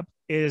the Cap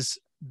is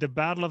the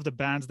battle of the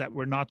bands that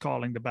we're not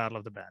calling the battle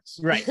of the bands.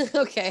 Right.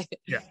 Okay.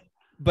 Yeah.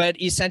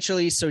 But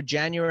essentially, so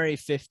January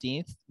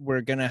 15th,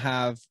 we're gonna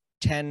have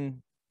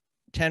 10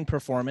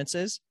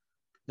 performances.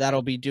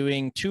 That'll be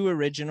doing 2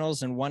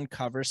 originals and 1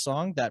 cover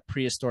song that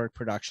Prehistoric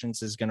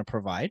Productions is going to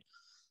provide.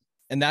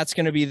 And that's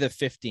going to be the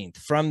 15th.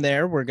 From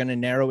there, we're going to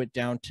narrow it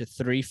down to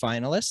 3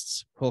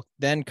 finalists who'll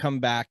then come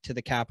back to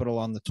the Capitol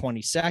on the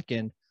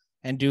 22nd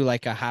and do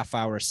like a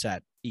half-hour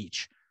set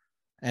each.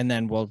 And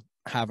then we'll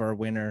have our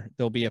winner.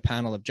 There'll be a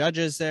panel of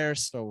judges there.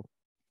 So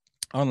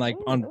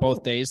on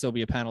both days, there'll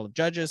be a panel of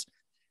judges.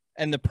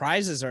 And the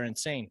prizes are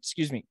insane.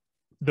 Excuse me.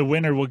 The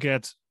winner will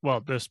get,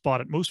 the spot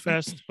at Moose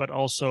Fest, but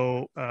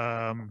also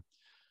a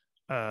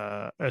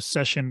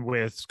session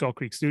with Skull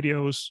Creek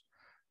Studios,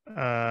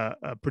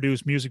 a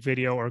produced music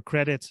video or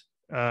credit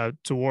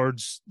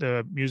towards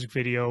the music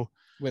video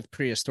with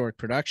Prehistoric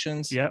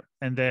Productions. Yep.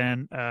 And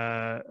then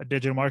a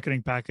digital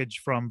marketing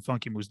package from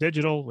Funky Moose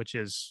Digital, which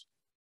is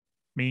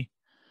me.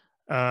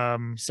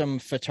 Some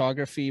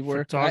photography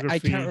work. I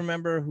can't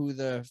remember who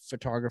the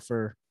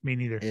photographer me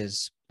neither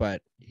is,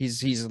 but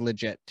he's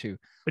legit too.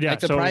 But yeah, like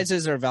the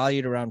prizes are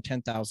valued around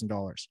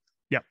 $10,000.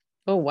 Yeah.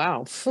 Oh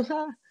wow.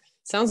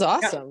 Sounds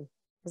awesome. Yeah.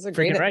 That's a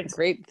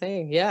great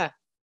thing. Yeah.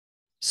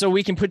 So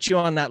we can put you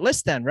on that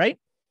list then, right?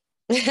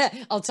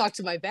 I'll talk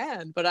to my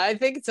band, but I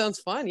think it sounds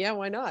fun. Yeah,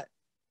 why not?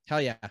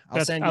 Hell yeah.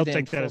 I'll send you the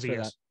take that as a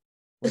yes.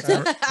 I'll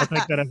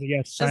take that as a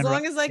yes. As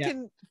long as I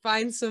can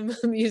find some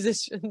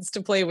musicians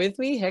to play with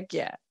me, heck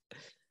yeah.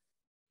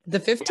 The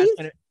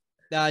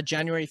 15th?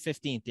 January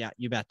 15th. Yeah,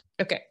 you bet.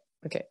 Okay.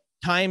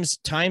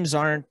 Times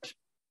aren't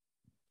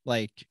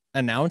like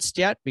announced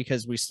yet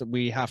because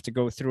we have to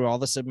go through all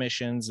the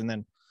submissions and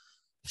then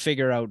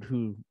figure out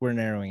who we're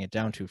narrowing it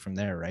down to from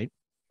there, right?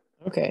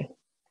 Okay.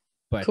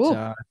 But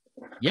cool.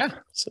 Yeah.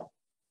 Awesome.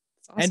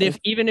 And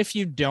even if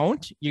you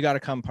don't, you got to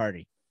come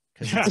party.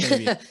 Is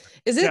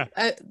it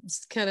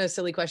it's kind of a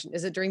silly question?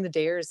 Is it during the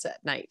day or is it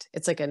at night?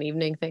 It's like an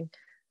evening thing,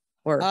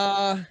 or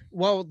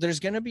well, there's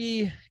gonna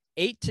be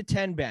 8 to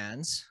 10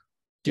 bands.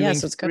 Yeah,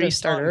 so it's gonna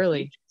start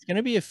early. It's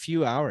gonna be a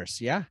few hours.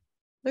 Yeah.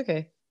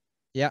 Okay.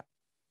 Yeah.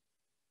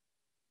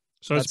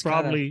 So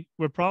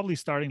we're probably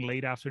starting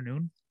late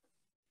afternoon,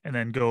 and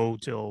then go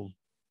till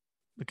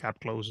the cap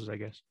closes, I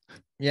guess.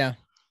 Yeah.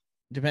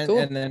 Cool.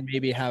 And then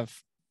maybe have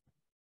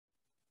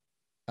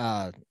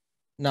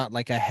not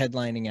like a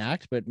headlining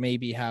act, but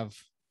maybe have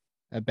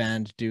a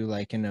band do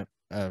like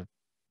a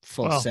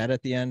full set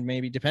at the end,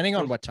 maybe depending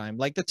on what time.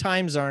 Like the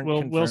times aren't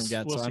confirmed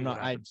yet, so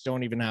I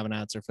don't even have an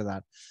answer for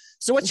that.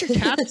 So what's your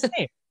cat's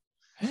name?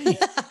 Hey.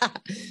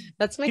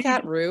 That's my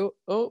cat, Rue.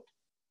 Oh,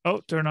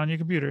 turn on your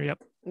computer.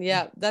 Yep.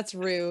 Yeah, that's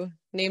Rue,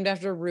 named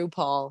after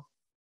RuPaul.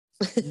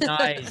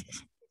 Nice.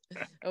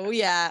 Oh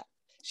yeah,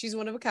 she's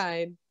one of a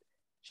kind.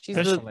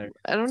 I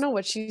don't know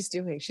what she's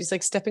doing. She's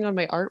like stepping on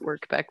my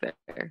artwork back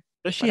there.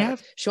 Does she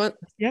have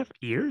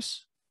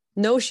ears?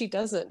 No, she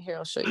doesn't. Here,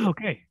 I'll show you.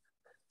 Okay.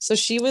 So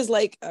she was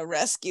like a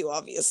rescue,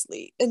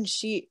 obviously, and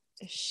she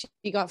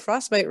got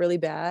frostbite really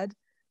bad.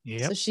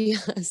 Yeah. So she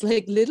has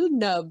like little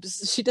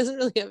nubs. She doesn't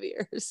really have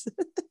ears,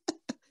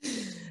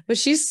 but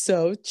she's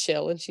so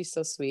chill and she's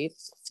so sweet,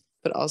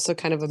 but also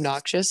kind of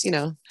obnoxious. You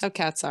know how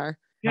cats are.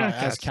 Yeah,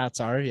 as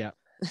cats are. Yeah.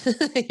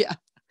 Yeah.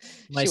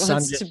 My she son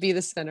wants to be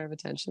the center of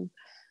attention.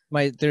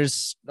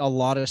 There's a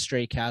lot of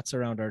stray cats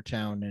around our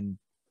town, and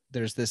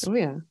there's this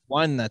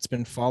one that's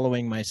been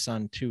following my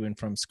son to and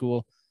from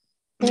school.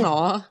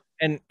 Aw.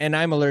 And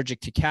I'm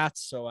allergic to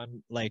cats, so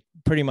I'm like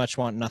pretty much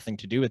want nothing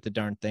to do with the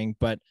darn thing.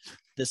 But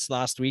this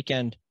last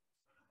weekend,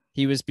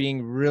 he was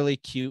being really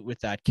cute with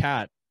that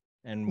cat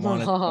and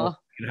wanted to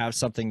have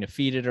something to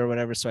feed it or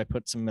whatever. So I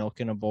put some milk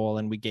in a bowl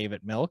and we gave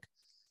it milk.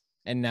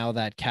 And now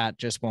that cat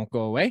just won't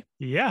go away.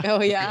 Yeah.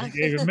 Oh yeah.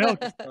 Gave it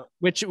milk.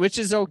 which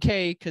is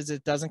okay because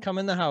it doesn't come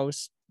in the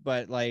house.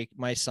 But like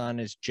my son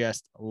is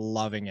just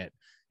loving it.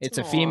 It's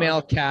a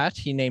female cat.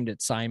 He named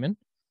it Simon.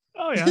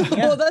 Oh yeah.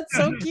 Oh, that's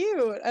so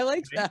cute. I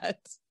like that.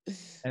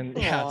 And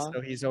yeah, so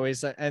he's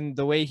always, and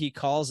the way he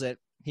calls it,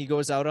 he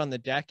goes out on the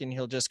deck and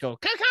he'll just go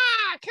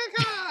caca,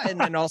 caca, and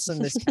then all of a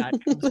sudden this cat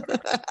comes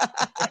around.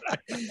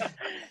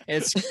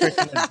 It's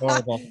freaking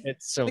adorable.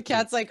 It's so the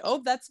cat's like,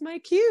 oh, that's my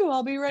cue.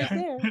 I'll be right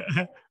there.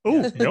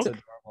 Oh, it's milk.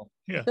 adorable.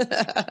 Yeah.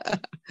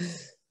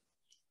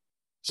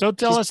 So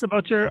tell us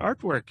about your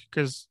artwork,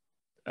 because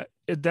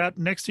that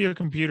next to your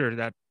computer,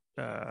 that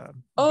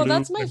oh, blue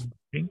that's my and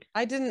pink.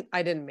 I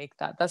didn't make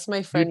that. That's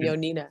my friend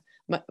Yonina.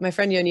 My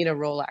friend Yonina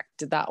Rolak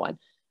did that one.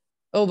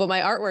 Oh, but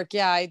my artwork,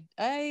 yeah,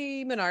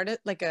 I'm an artist.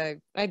 Like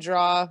I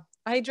draw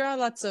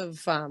lots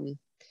of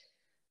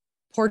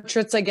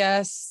portraits, I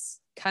guess.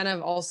 Kind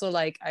of also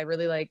like I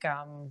really like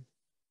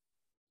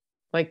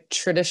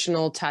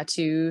traditional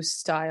tattoo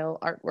style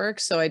artwork.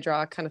 So I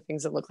draw kind of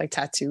things that look like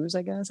tattoos,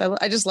 I guess.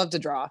 I just love to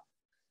draw.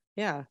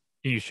 Yeah.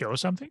 Can you show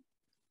something?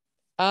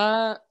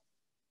 I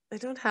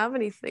don't have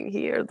anything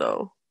here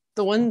though.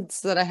 The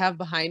ones that I have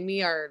behind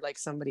me are like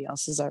somebody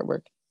else's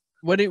artwork.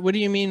 What do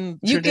you mean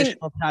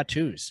traditional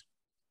tattoos?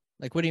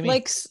 Like what do you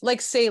mean?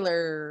 Like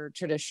sailor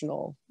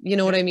traditional. You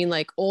know what I mean?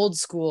 Like old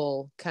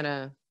school kind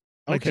of.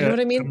 Like you know what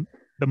I mean?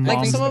 The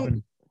like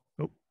someone,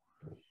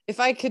 if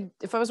I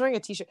was wearing a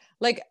t-shirt,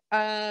 like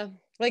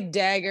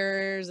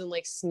daggers and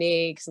like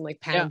snakes and like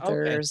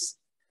panthers,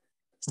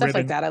 stuff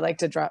like that. I like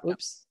to draw.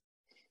 Oops.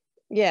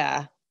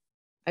 Yeah.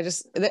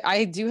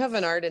 I do have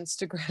an art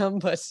Instagram,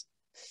 but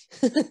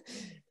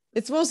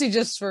it's mostly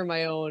just for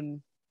my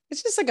own.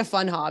 It's just like a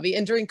fun hobby.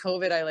 And during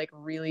COVID, I like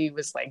really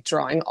was like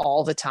drawing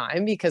all the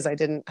time because I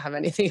didn't have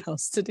anything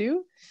else to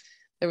do.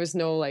 There was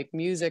no like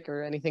music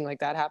or anything like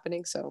that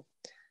happening. So,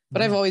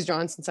 but I've always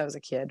drawn since I was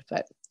a kid.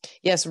 But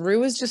yes, Rue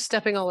was just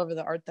stepping all over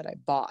the art that I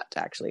bought.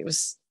 Actually, it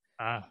was.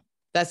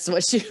 That's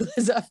what she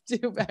was up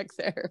to back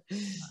there.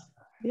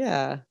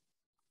 Yeah.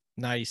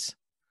 Nice.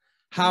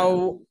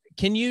 How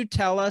can you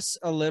tell us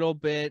a little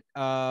bit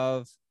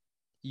of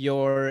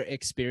your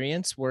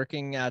experience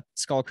working at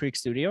Skull Creek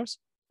Studios?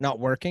 Not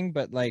working,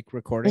 but like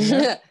recording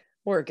there?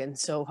 Working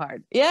so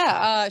hard.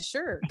 Yeah,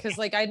 sure. Because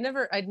like I'd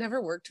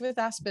never worked with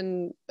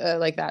Aspen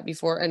like that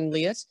before, and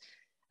Liat.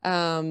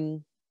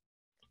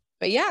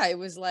 But yeah, it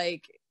was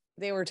like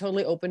they were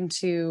totally open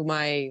to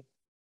my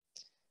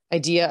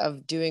idea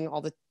of doing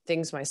all the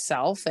things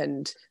myself.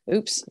 And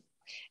oops,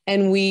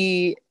 and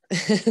we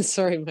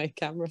sorry, my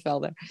camera fell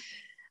there.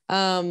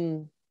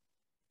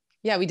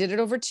 Yeah, we did it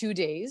over 2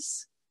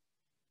 days,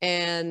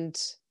 and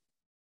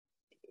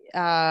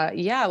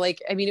yeah,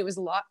 like I mean, it was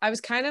a lot. I was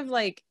kind of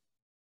like,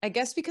 I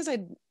guess because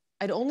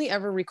I'd only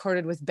ever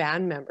recorded with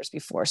band members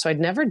before, so I'd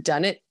never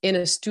done it in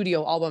a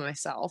studio all by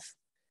myself.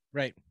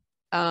 Right.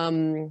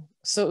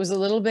 So it was a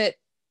little bit,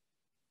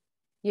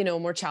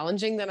 more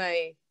challenging than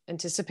I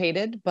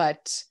anticipated,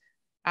 but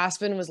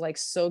Aspen was like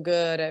so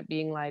good at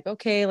being like,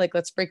 okay, like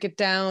let's break it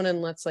down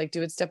and let's like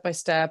do it step by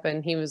step,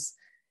 and he was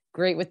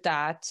great with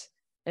that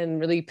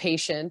and really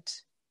patient.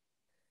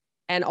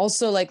 And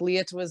also like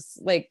Liat was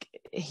like,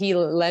 he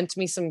lent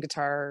me some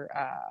guitar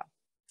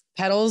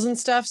pedals and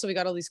stuff, so we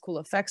got all these cool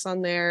effects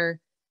on there.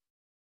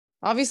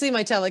 Obviously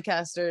my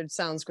Telecaster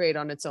sounds great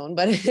on its own,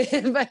 but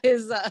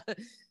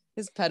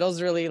his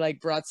pedals really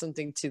like brought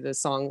something to the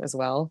song as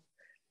well.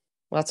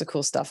 Lots of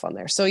cool stuff on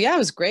there. So yeah, it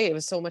was great. It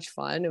was so much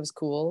fun. It was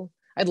cool.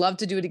 I'd love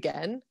to do it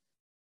again,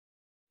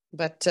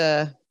 but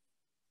so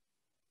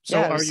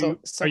yeah,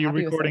 are you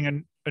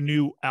recording a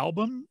new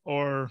album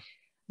or?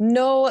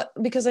 No,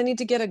 because I need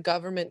to get a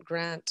government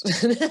grant.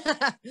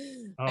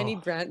 I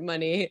need grant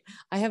money.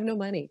 I have no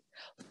money.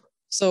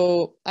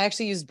 So I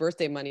actually used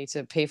birthday money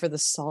to pay for the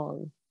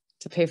song,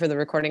 to pay for the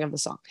recording of the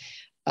song.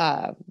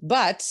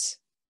 But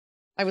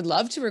I would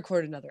love to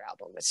record another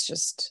album. It's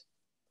just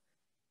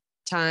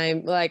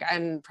time. Like,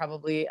 and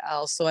probably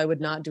also I would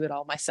not do it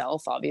all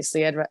myself.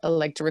 Obviously, I'd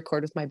like to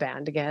record with my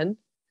band again.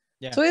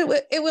 Yeah. So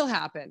it will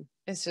happen.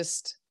 It's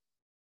just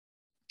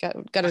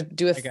got to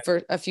do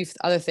a few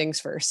other things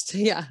first.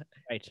 Yeah.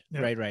 Right. Yeah.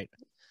 Right.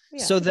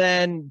 Yeah. So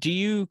then do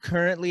you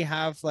currently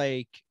have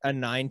like a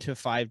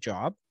 9-to-5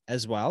 job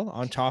as well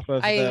on top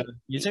of the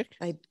music?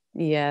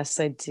 Yes,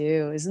 I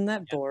do. Isn't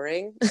that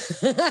boring?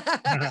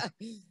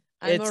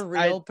 I'm a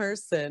real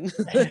person.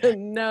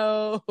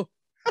 No.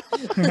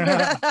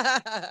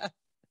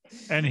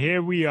 And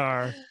here we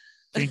are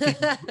thinking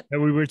that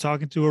we were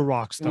talking to a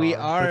rock star. We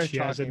are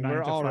talking.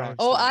 We're all rock stars.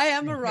 Oh, I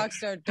am a rock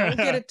star. Don't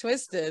get it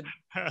twisted.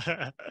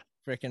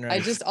 Freaking right. I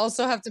just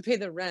also have to pay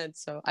the rent.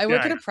 So I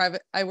work at a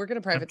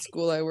private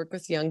school. I work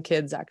with young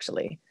kids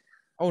actually.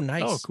 Oh,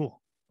 nice. Oh,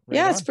 cool. Right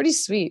on. It's pretty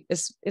sweet.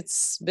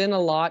 It's been a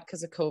lot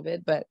because of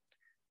COVID, but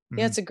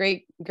Yeah, it's a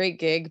great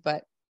gig,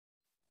 but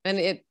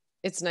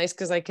it's nice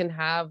because I can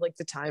have like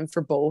the time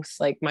for both,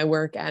 like my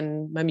work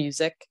and my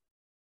music.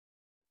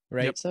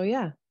 Right. Yep. So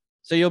yeah.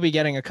 So you'll be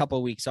getting a couple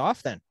of weeks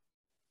off then,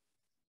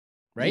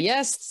 right?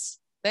 Yes,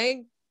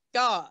 thank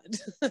God.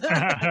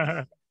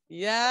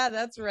 Yeah,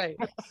 that's right.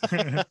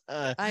 I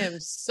am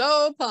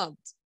so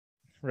pumped.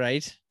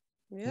 Right.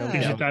 Yeah.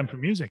 Gives you time for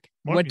music.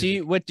 More What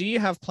music. do you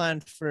have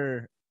planned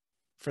for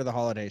the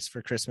holidays,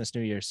 for Christmas,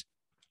 New Year's?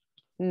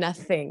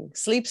 Nothing.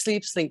 Sleep,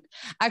 sleep, sleep.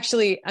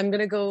 Actually, I'm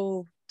gonna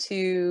go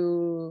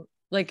to,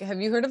 like,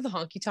 have you heard of the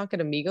honky tonk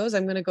at Amigos?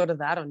 I'm gonna go to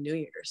that on New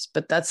Year's,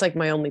 but that's like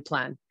my only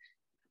plan.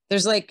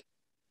 There's like,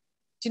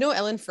 do you know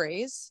Ellen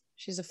Fraze?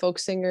 She's a folk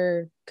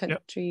singer,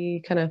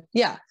 country kind of.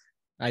 Yeah.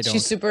 I don't.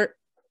 She's super.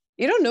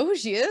 You don't know who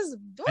she is?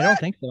 What? I don't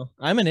think so.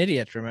 I'm an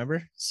idiot,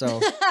 remember?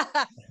 So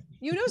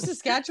you know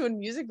Saskatchewan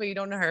music, but you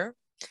don't know her.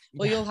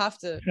 Well, you'll have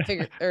to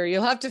figure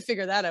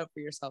that out for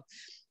yourself.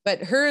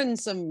 But her and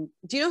some,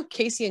 do you know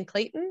Casey and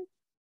Clayton?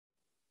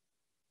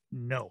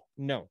 No.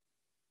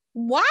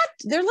 What?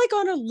 They're like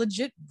on a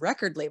legit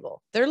record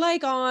label. They're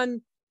like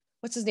on,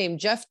 what's his name?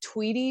 Jeff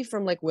Tweedy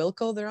from like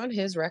Wilco. They're on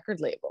his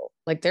record label.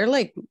 Like they're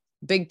like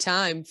big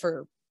time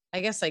for, I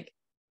guess, like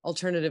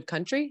alternative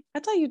country. I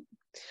thought you,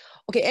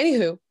 okay.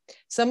 Anywho,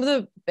 some of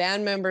the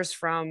band members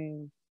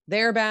from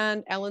their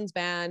band, Ellen's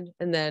band,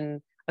 and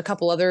then a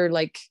couple other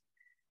like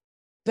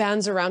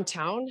bands around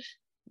town,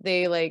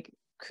 they like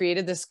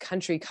created this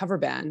country cover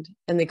band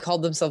and they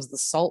called themselves the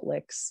Salt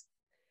Licks.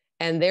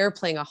 And they're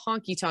playing a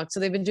honky tonk.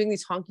 So they've been doing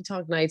these honky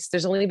tonk nights.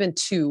 There's only been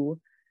 2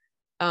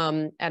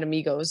 at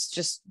Amigos,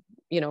 just,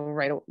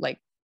 right, like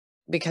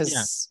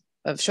because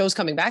of shows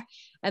coming back,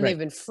 and they've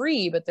been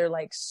free, but they're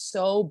like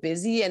so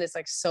busy and it's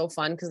like so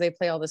fun because they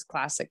play all this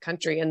classic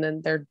country and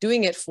then they're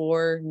doing it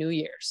for New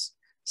Year's.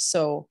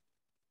 So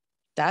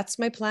that's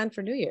my plan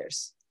for New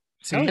Year's.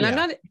 And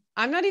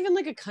I'm not even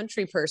like a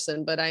country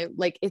person, but I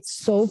like, it's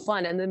so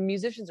fun. And the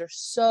musicians are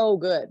so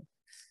good.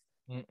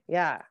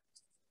 Yeah.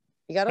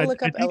 You got to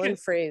look up Ellen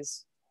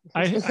Fraze.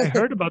 I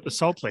heard about the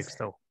Salt Lakes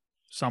though,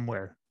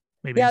 somewhere.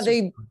 Maybe. Yeah,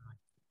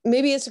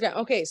 maybe Instagram.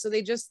 Okay, so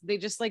they just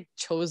like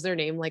chose their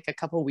name like a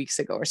couple weeks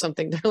ago or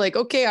something. They're like,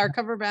 okay, our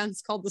cover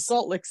band's called the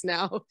Salt Licks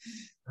now.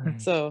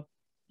 So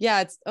yeah,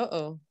 it's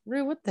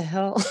Rue, what the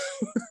hell?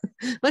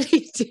 What are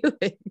you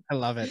doing? I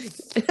love it.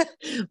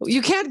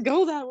 You can't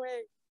go that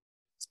way.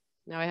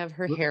 Now I have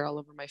her hair all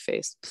over my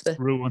face.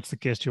 Rue wants to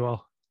kiss you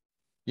all.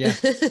 Yeah.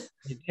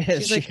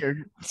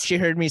 She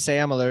heard me say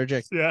I'm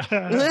allergic. Yeah.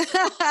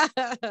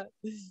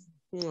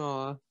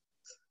 Aw.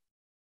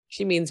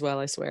 She means well,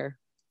 I swear.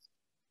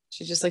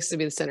 She just likes to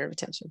be the center of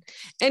attention.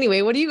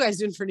 Anyway, what are you guys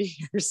doing for New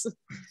Year's?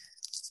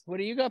 What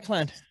do you got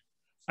planned?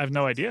 I have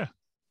no idea.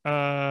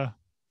 Nothing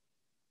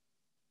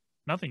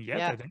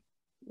yet, I think.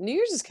 New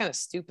Year's is kind of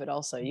stupid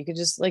also. You could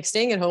just like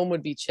staying at home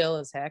would be chill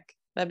as heck.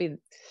 That'd be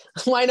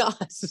why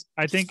not?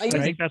 I think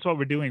that's what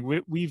we're doing.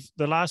 We've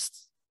the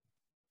last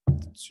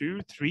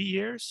 2-3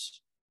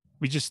 years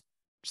we just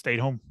stayed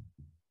home.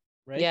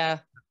 Right. Yeah.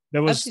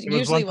 That's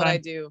usually what I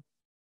do.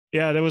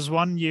 Yeah, there was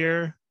one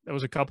year, that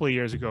was a couple of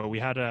years ago. We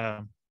had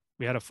a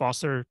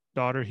foster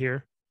daughter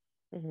here,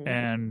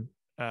 and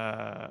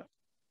our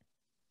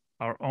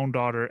own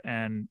daughter,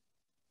 and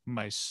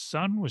my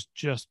son was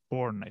just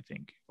born, I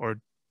think. Or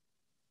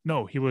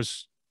no, he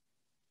was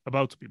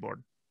about to be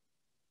born.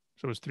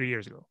 So it was 3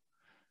 years ago.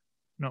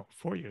 No,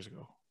 4 years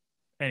ago.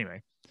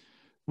 Anyway,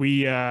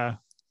 we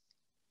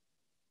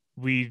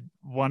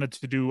wanted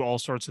to do all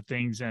sorts of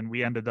things, and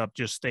we ended up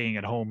just staying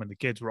at home, and the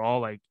kids were all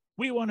like,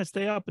 we want to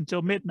stay up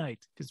until midnight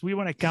because we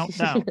want to count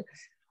down.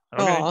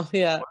 Okay, oh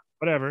yeah,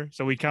 whatever.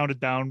 So we counted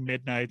down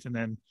midnight, and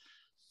then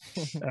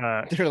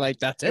they're like,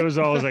 that's it. It was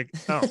always like,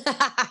 oh.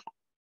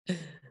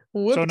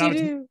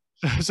 Whoop-de-doo.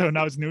 So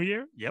now it's New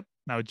Year. Yep.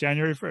 Now it's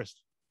January 1st.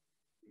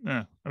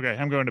 Okay,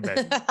 I'm going to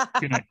bed.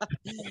 Good night.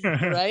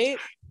 Right?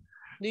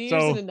 New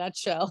Year's in a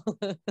nutshell.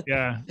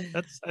 Yeah,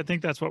 I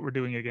think that's what we're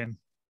doing again.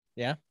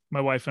 Yeah.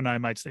 My wife and I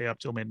might stay up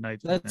till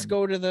midnight. Let's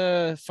go to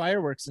the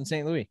fireworks in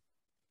St. Louis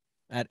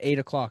at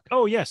 8:00.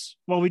 Oh yes.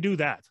 Well, we do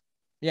that.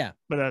 Yeah.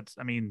 But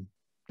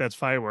that's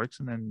fireworks,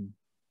 and then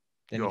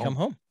you come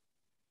home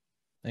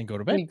and go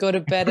to bed. We go to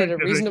bed at a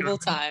reasonable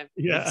time.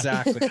 Yeah.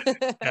 Exactly.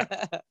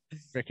 Yeah.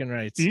 Freaking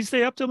right. Do you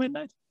stay up till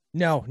midnight?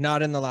 No,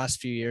 not in the last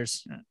few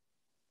years.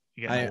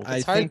 Yeah.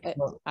 I think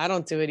I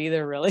don't do it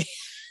either, really,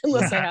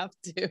 unless I have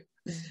to.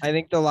 I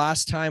think the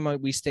last time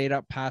we stayed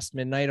up past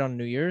midnight on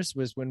New Year's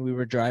was when we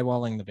were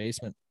drywalling the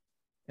basement.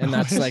 And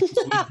that's like,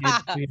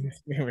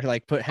 we were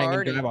like hanging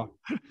drywall.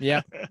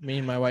 Yeah, me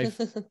and my wife.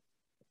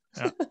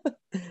 Yeah.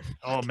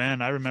 Oh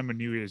man, I remember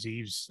New Year's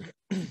Eve's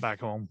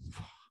back home.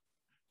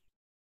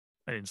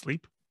 I didn't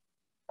sleep.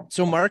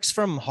 So Mark's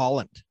from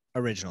Holland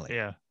originally.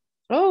 Yeah.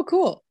 Oh,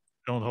 cool.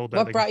 Don't hold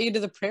that. What brought you to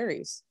the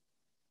prairies?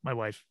 My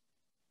wife.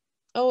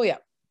 Oh yeah.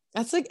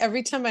 That's like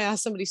every time I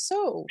ask somebody,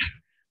 so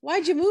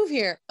why'd you move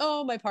here?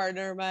 Oh, my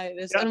partner,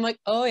 this. And I'm like,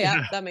 oh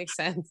yeah, that makes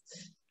sense.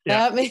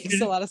 Yeah. That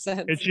makes a lot of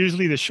sense. It's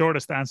usually the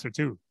shortest answer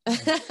too.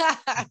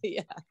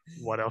 Yeah.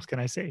 What else can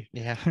I say?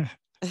 Yeah.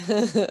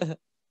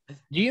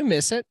 Do you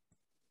miss it?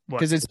 What?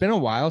 Because it's been a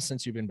while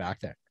since you've been back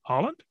there.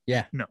 Holland?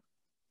 Yeah. No.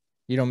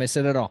 You don't miss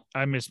it at all?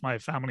 I miss my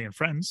family and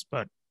friends,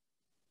 but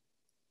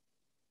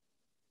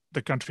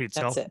the country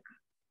itself. That's it.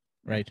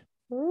 Right.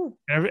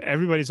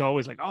 Everybody's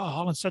always like, oh,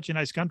 Holland's such a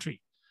nice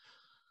country.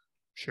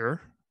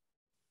 Sure.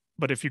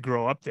 But if you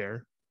grow up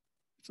there,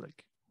 it's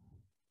like.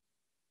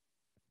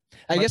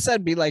 I guess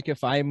that'd be like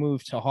if I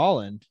moved to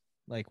Holland,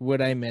 like,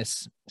 would I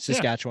miss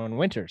Saskatchewan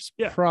winters?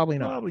 Yeah. Probably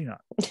not. Probably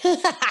not.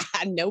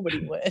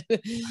 Nobody would.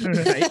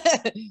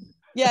 Right?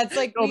 Yeah, it's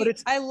like,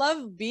 I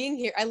love being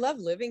here. I love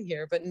living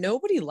here, but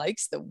nobody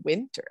likes the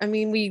winter. I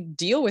mean, we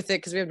deal with it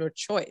because we have no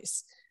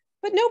choice,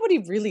 but nobody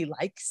really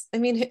likes. I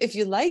mean, if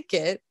you like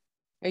it,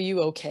 are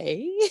you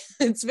okay?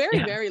 It's very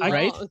long.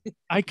 Right?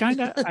 I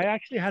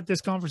actually had this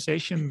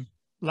conversation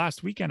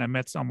last weekend. I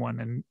met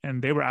someone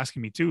and they were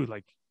asking me too,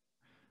 like,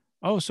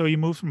 oh, so you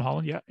moved from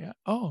Holland? Yeah.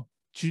 Oh,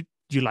 do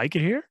you like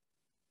it here?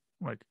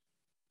 I'm like,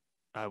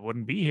 I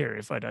wouldn't be here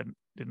if I didn't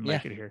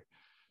like it here.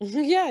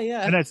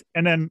 Yeah.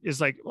 And then it's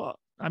like, well,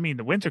 I mean,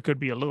 the winter could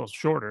be a little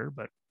shorter,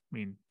 but I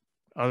mean,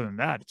 other than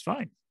that, it's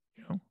fine,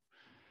 you know.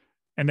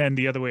 And then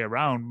the other way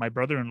around, my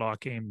brother-in-law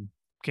came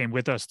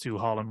with us to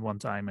Holland one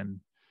time, and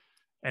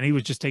he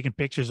was just taking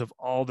pictures of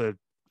all the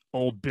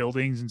old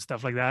buildings and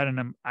stuff like that.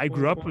 And I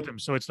grew up with him,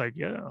 so it's like,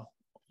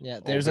 yeah,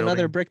 there's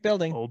another brick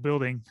building. Old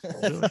building.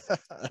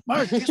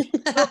 Mark,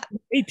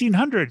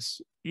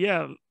 1800s.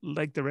 Yeah,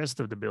 like the rest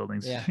of the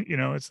buildings. Yeah. You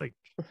know, it's like,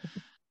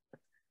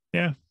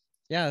 yeah.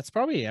 Yeah, it's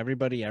probably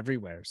everybody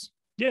everywhere's.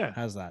 Yeah.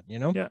 Has that, you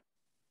know? Yeah.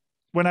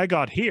 When I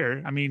got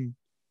here, I mean,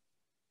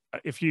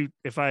 if we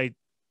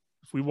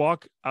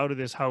walk out of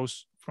this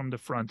house from the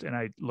front and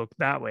I look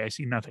that way, I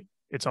see nothing.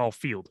 It's all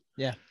field.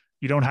 Yeah.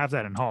 You don't have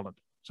that in Holland.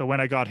 So when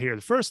I got here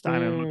the first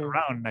time, I look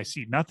around and I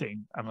see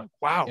nothing. I'm like,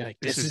 wow, like,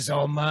 this is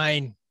all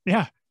mine.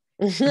 Yeah.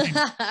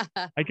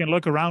 I can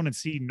look around and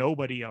see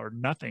nobody or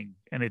nothing.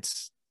 And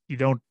you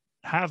don't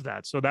have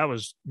that. So that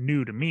was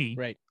new to me.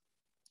 Right.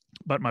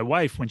 But my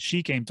wife, when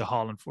she came to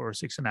Holland for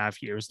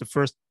 6.5 years, the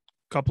first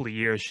couple of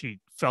years, she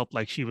felt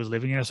like she was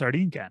living in a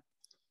sardine can.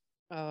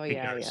 Oh,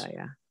 yeah.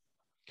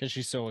 Because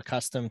she's so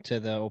accustomed to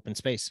the open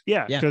space.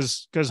 Yeah,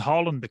 because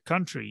Holland, the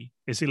country,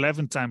 is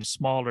 11 times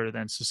smaller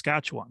than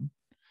Saskatchewan.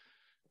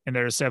 And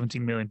there are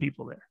 17 million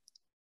people there.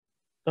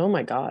 Oh,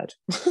 my God.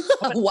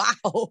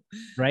 Wow.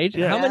 Right?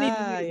 Yeah. How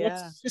many?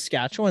 What's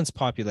Saskatchewan's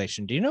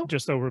population? Do you know?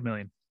 Just over 1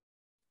 million.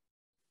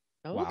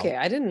 Okay,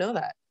 wow. I didn't know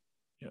that.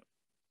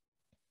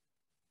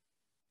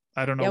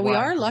 I don't know. Yeah, we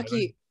are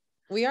lucky.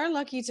 We are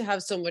lucky to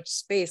have so much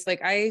space.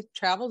 Like I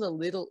traveled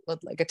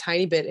a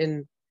tiny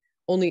bit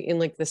only in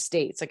like the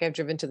States. Like I've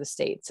driven to the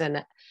States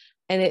and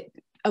it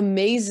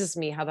amazes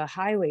me how the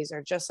highways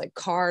are just like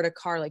car to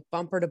car, like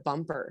bumper to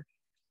bumper.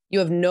 You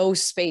have no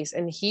space.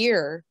 And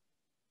here,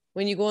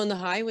 when you go on the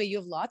highway, you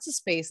have lots of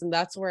space. And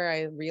that's where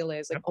I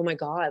realized like, oh my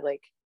God,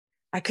 like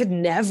I could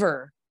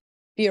never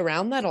be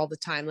around that all the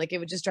time. Like it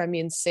would just drive me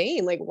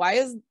insane. Like why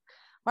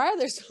are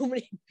there so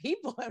many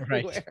people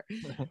everywhere?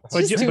 Right.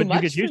 But you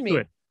get used to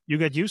it. You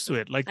get used to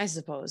it. Like I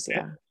suppose,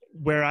 yeah.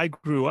 Where I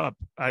grew up,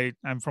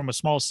 I'm from a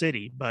small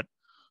city, but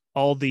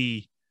all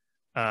the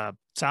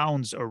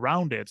towns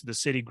around it, the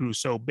city grew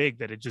so big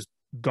that it just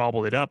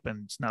gobbled it up,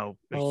 and it's now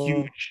a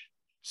huge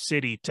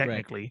city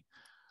technically.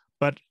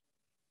 Right.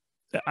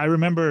 But I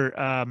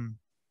remember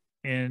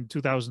in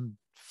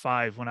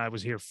 2005 when I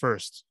was here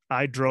first,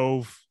 I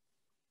drove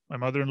my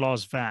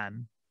mother-in-law's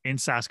van in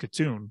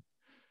Saskatoon.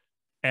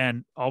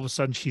 And all of a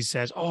sudden she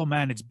says, oh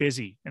man, it's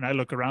busy. And I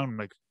look around and I'm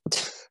like,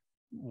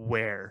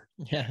 where?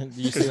 Yeah.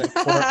 You see like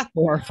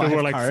four or five there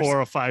were like cars.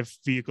 4 or 5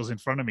 vehicles in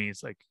front of me.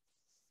 It's like,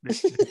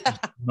 this is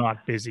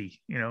not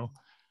busy, you know?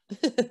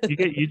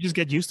 You just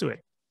get used to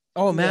it.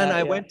 Oh man.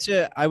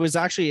 I was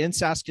actually in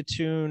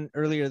Saskatoon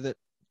earlier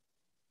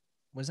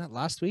was that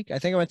last week? I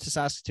think I went to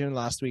Saskatoon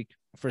last week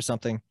for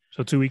something.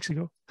 So 2 weeks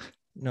ago?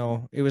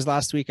 No, it was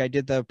last week. I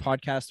did the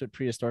podcast with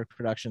Prehistoric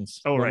Productions.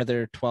 One of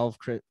their 12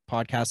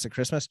 podcasts at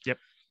Christmas. Yep.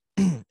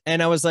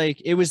 And I was like,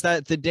 it was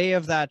the day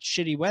of that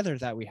shitty weather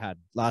that we had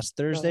last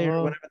Thursday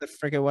or whatever the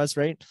frick it was,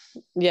 right?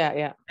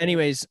 Yeah.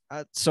 Anyways,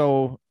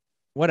 so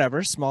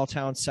whatever, small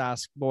town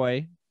Sask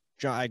boy,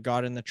 I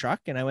got in the truck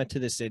and I went to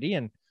the city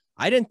and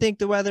I didn't think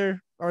the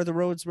weather or the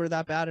roads were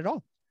that bad at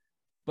all.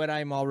 But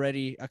I'm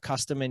already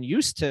accustomed and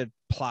used to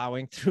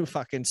plowing through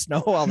fucking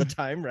snow all the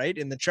time, right?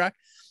 In the truck.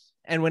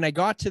 And when I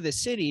got to the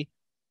city,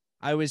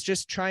 I was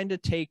just trying to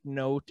take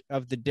note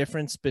of the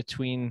difference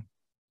between,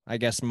 I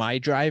guess, my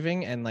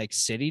driving and like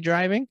city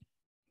driving.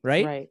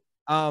 Right.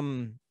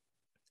 And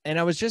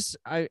I was just,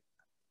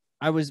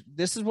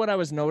 this is what I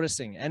was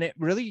noticing. And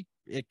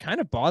it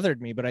kind of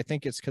bothered me, but I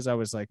think it's because I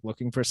was like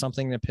looking for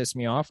something that pissed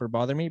me off or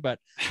bother me. But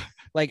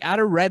like at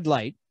a red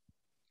light,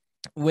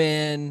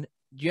 when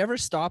do you ever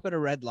stop at a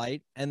red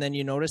light and then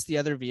you notice the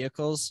other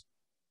vehicles,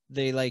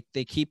 they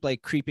keep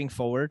like creeping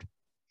forward?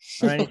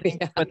 Or anything,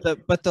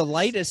 but the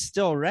light is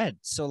still red.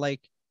 So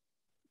like,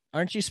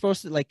 aren't you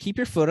supposed to like keep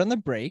your foot on the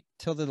brake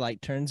till the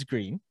light turns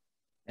green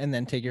and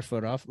then take your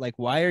foot off? Like,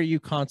 why are you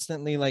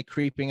constantly like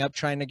creeping up,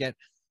 trying to get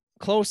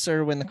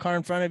closer when the car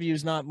in front of you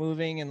is not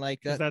moving, and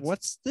like that.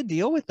 What's the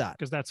deal with that?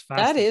 Because that's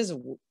fast. That is.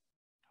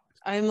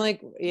 I'm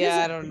like,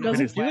 I don't know. It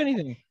doesn't do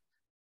anything.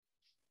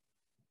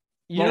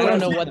 I don't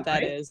know what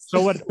that is.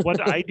 So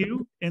what I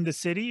do in the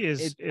city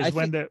is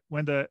when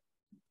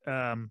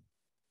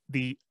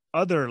the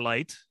other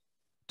light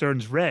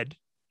turns red,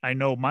 I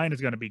know mine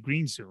is going to be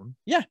green soon.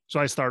 Yeah. So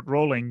I start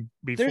rolling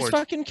before. There's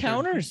fucking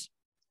counters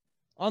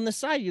on the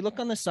side. You look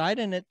on the side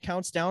and it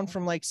counts down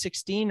from like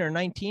 16 or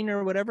 19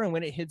 or whatever. And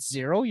when it hits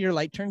 0, your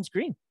light turns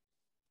green.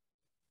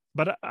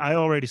 But I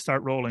already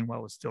start rolling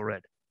while it's still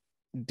red.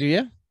 Do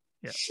you?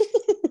 Yeah.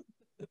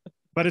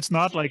 But it's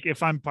not like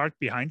if I'm parked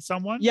behind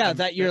someone. Yeah,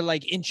 that you're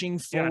like inching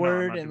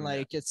forward and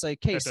like, that. it's like,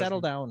 hey,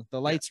 settle down.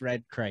 The light's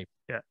red, cripe.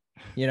 Yeah.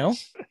 You know?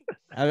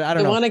 I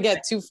don't know. Want to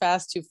get too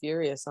fast, too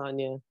furious on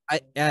you.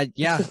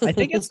 Yeah, I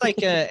think it's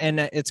like and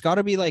it's got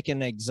to be like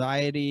an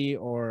anxiety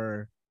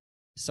or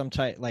some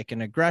type, like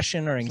an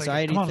aggression or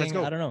anxiety like, thing.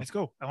 I don't know. Let's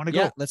go. I want to go.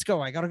 Yeah, let's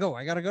go. I gotta go.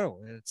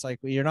 It's like,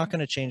 well, you're not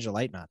going to change the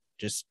light, man.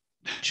 Just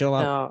chill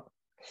out. No.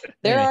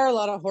 There are a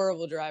lot of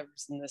horrible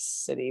drivers in this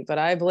city, but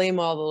I blame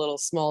all the little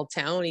small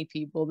towny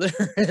people that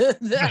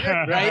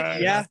are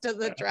right. Yeah, to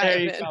the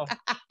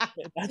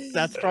drive-in.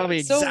 That's probably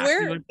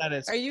exactly what that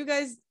is. Are you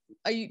guys?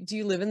 Do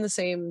you live in the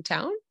same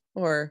town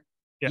or?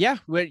 Yeah,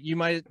 we're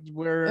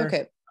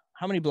okay.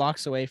 How many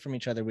blocks away from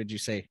each other would you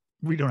say?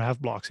 We don't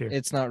have blocks here.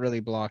 It's not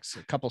really blocks.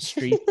 A couple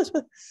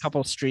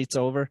streets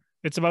over.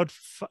 It's about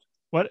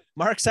what?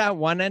 Mark's at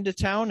one end of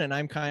town, and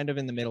I'm kind of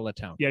in the middle of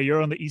town. Yeah,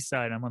 you're on the east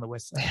side. I'm on the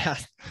west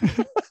side.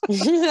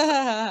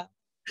 Yeah.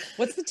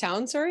 What's the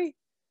town? Sorry.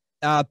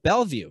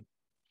 Bellevue.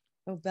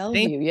 Oh,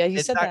 Bellevue. Yeah, you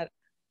said that.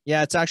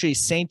 Yeah, it's actually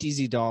Saint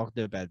Isidore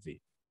de Bellevue,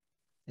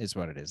 is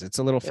what it is. It's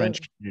a little French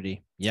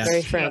community. Yes,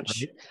 very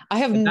French. I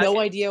have no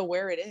idea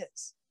where it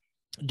is.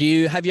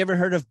 Have you ever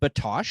heard of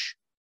Batoche?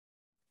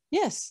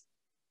 Yes.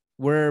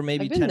 We're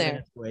maybe 10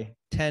 minutes away.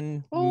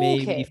 10,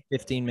 maybe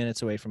 15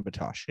 minutes away from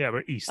Batoche. Yeah,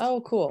 we're east.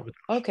 Oh, cool.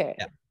 Okay.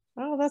 Yeah.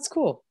 Oh, that's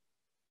cool.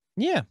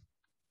 Yeah.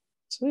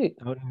 Sweet.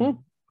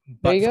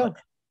 There you go.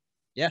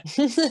 Yeah.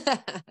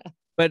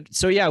 But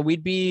so yeah,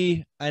 we'd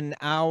be an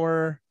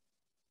hour,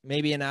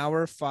 maybe an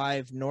hour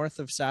 5 north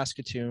of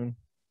Saskatoon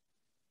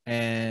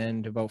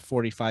and about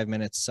 45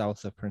 minutes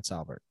south of Prince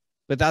Albert.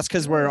 But that's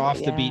because we're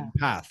off the beaten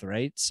path,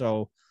 right?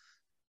 So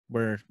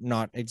we're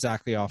not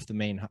exactly off the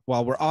main.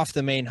 Well, we're off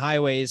the main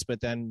highways,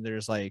 but then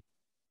there's like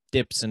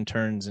dips and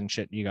turns and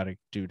shit you got to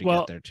do to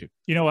get there too.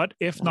 You know what?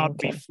 If not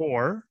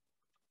before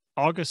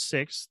August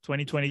 6th,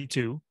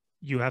 2022,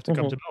 you have to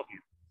come to Bellevue.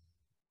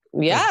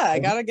 Yeah, I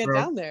got to get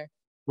down there.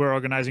 We're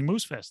organizing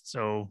Moose Fest.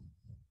 So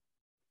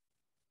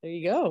there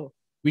you go.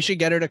 We should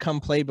get her to come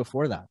play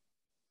before that.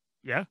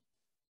 Yeah.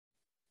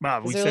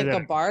 Wow, is there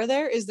like a bar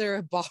there? Is there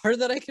a bar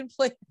that I can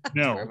play?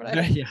 No,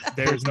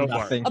 there's no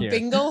bar. A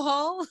bingo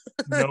hall?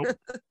 Nope.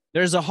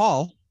 There's a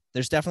hall.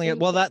 There's definitely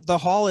the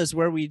hall is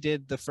where we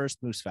did the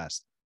first Moose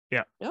Fest.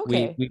 Yeah.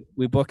 Okay.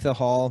 We booked the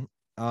hall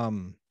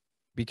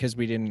because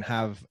we didn't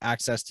have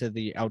access to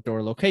the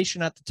outdoor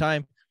location at the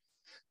time.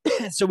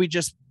 So we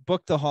just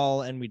booked the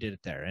hall and we did it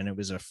there, and it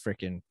was a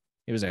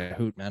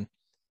hoot, man.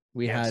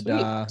 We had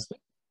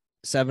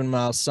 7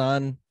 Mile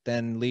Sun,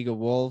 then League of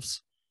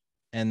Wolves,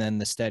 and then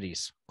the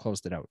Steadies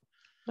closed it out.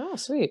 Oh,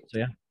 sweet. So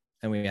yeah,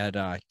 and we had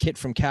Kit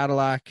from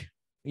Cadillac.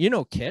 You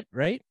know Kit,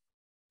 right?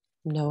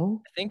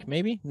 No, I think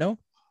maybe no.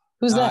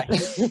 Who's that?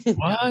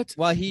 What?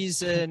 Well,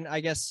 he's in.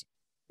 I guess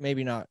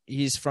maybe not.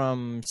 He's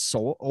from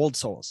Old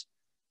Souls.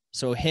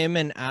 So him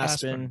and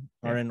Aspen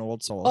are in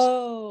Old Souls.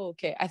 Oh,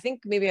 okay. I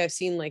think maybe I've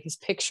seen like his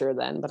picture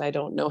then, but I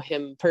don't know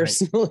him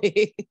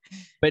personally.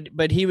 Right.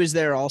 But he was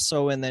there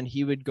also, and then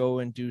he would go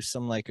and do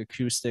some like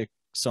acoustic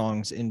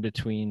songs in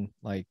between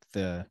like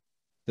the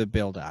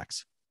build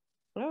acts.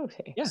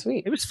 Okay. Yeah,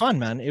 sweet. It was fun,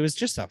 man. It was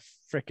just a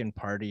freaking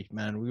party,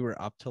 man. We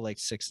were up till like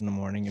 6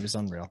 a.m. It was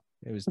unreal.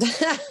 It was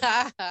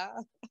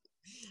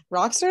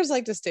rock stars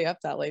like to stay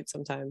up that late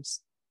sometimes.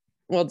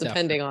 Well,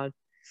 depending on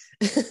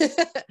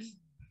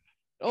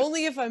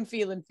only if I'm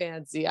feeling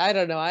fancy. I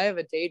don't know. I have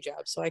a day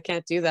job, so I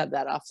can't do that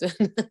often.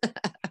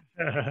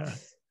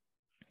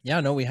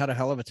 Yeah, no, we had a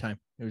hell of a time.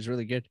 It was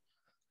really good.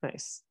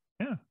 Nice.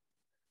 Yeah.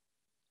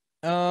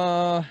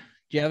 Do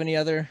you have any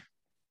other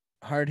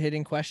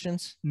hard-hitting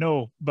questions?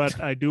 No,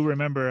 but I do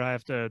remember I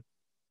have to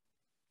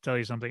tell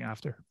you something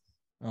after.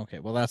 Okay,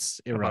 well,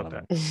 that's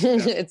irrelevant.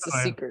 It's a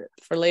secret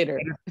for later.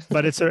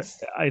 But it's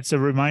a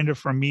reminder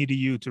from me to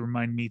you to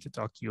remind me to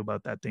talk to you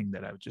about that thing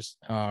that I just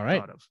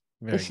thought of.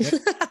 Very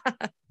good.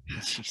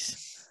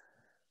 Jeez.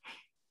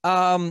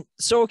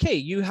 So okay,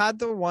 you had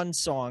the one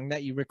song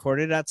that you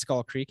recorded at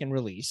Skull Creek and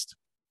released.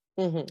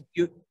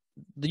 Mm-hmm.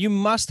 You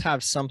must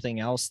have something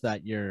else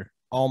that you're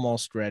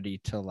almost ready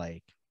to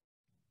like.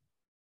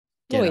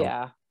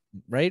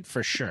 Right,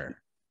 for sure.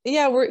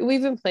 Yeah,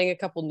 we've been playing a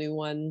couple new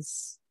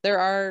ones. There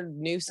are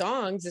new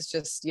songs. It's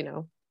just,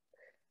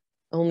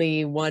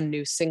 only one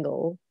new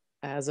single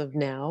as of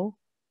now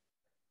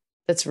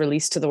that's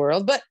released to the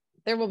world, but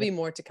there will be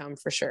more to come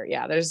for sure.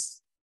 Yeah,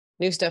 there's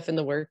new stuff in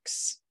the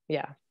works.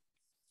 Yeah.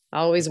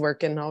 Always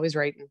working, always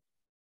writing.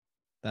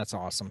 That's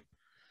awesome.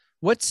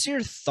 What's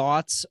your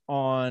thoughts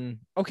on,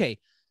 okay,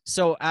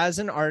 so as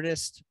an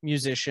artist,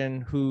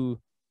 musician who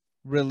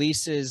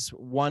releases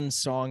one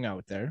song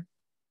out there,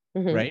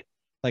 right?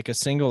 Like a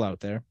single out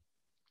there,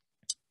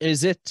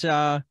 is it,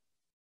 I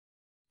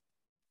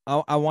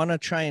want to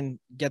try and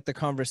get the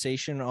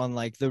conversation on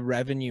like the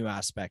revenue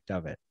aspect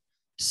of it.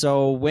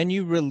 So when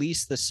you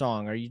release the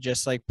song, are you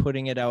just like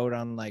putting it out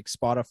on like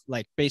Spotify,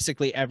 like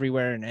basically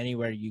everywhere and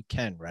anywhere you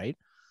can, right?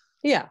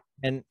 Yeah.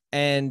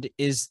 And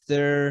is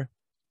there,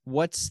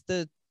 what's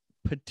the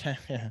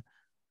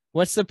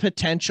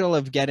potential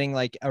of getting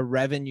like a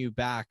revenue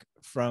back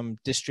from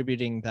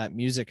distributing that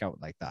music out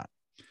like that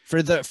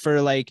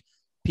for like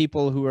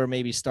people who are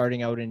maybe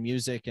starting out in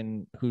music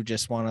and who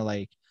just want to,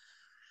 like,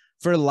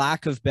 for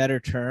lack of better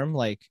term,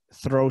 like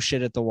throw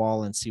shit at the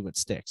wall and see what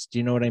sticks? Do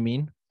you know what I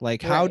mean?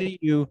 Like, how do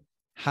you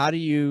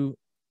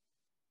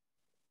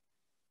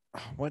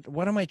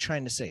what am I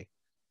trying to say?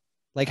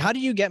 Like, how do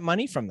you get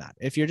money from that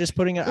if you're just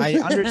putting it? I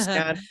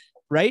understand,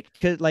 right?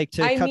 Because like,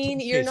 to cut to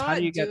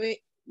the chase,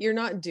 you're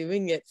not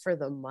doing it for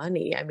the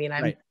money. I mean,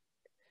 I'm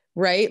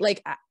right.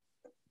 Like,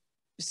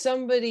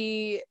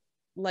 somebody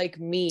like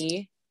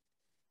me,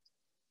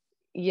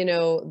 you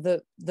know,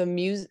 the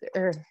music,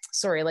 or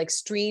sorry, like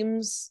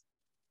streams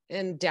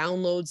and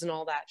downloads and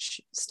all that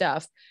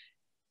stuff,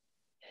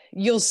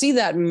 you'll see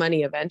that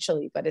money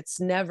eventually, but it's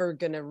never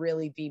gonna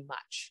really be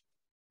much.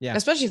 Yeah,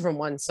 especially from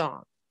one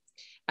song.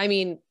 I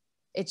mean,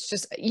 it's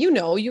just, you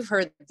know, you've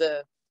heard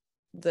the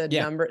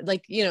number,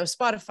 like, you know,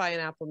 Spotify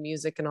and Apple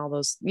Music and all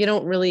those, you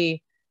don't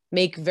really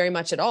make very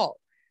much at all.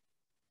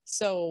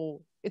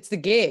 So it's the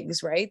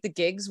gigs, right? The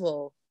gigs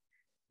will,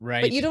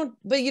 right. But you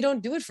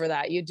don't do it for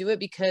that. You do it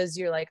because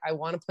you're like, I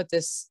want to put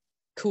this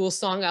cool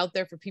song out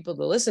there for people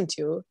to listen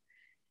to.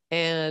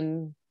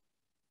 And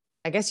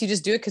I guess you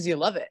just do it because you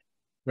love it.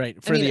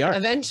 Right. For the art.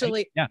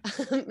 Eventually, right?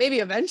 Yeah. Maybe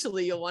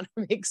eventually you'll want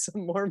to make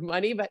some more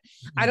money, but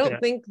I don't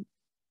think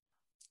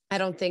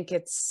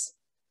it's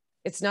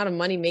not a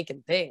money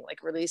making thing,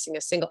 like releasing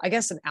a single. I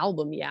guess an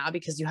album, yeah,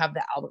 because you have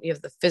the album, you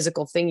have the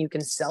physical thing you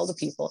can sell to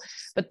people.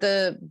 But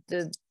the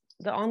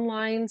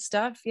online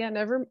stuff, yeah,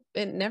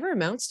 it never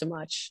amounts to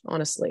much,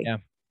 honestly. Yeah.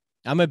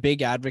 I'm a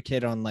big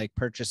advocate on like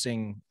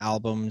purchasing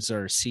albums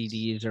or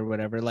CDs or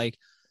whatever. Like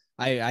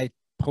I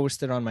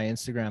posted on my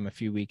Instagram a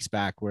few weeks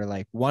back where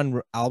like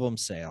one album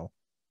sale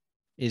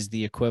is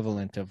the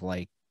equivalent of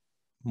like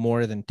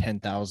more than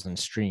 10,000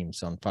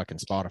 streams on fucking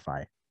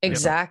Spotify.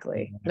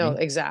 Exactly. You know what I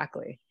mean?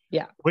 Exactly.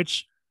 Yeah.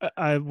 Which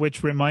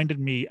reminded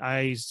me,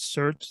 I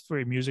searched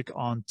for music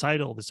on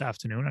Tidal this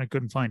afternoon and I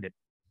couldn't find it.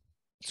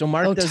 So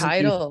Mark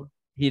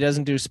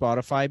doesn't do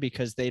Spotify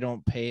because they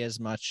don't pay as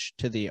much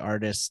to the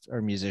artist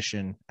or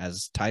musician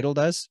as Tidal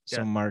does.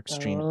 So Mark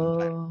streams.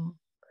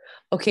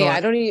 Okay. So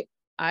I don't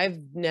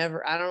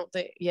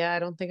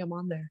think I'm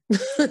on there.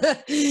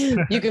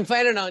 You can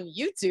find it on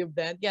YouTube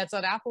then. Yeah, it's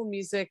on Apple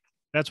Music.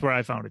 That's where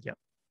I found it. Yeah.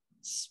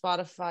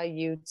 Spotify,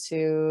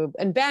 YouTube,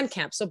 and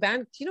Bandcamp. So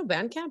do you know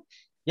Bandcamp?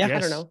 Yeah. Yes. I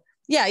don't know.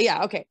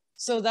 Yeah. Okay.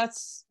 So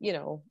that's, you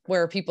know,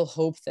 where people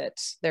hope that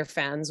their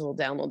fans will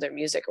download their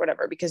music or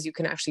whatever, because you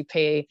can actually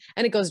pay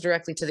and it goes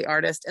directly to the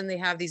artist. And they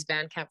have these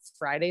Bandcamp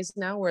Fridays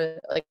now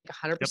where like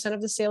 100%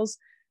 of the sales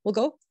will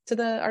go to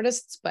the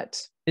artists. But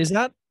I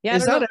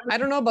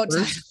don't know about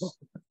Tidal.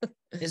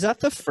 Is that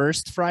the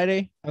first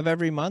Friday of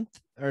every month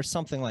or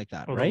something like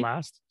that? Or right? The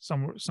last,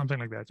 something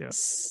like that. Yeah.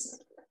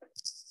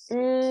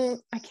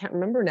 I can't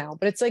remember now,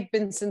 but it's like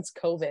been since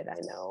COVID.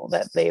 I know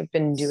that they've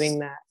been doing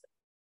that.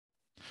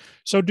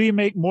 So do you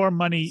make more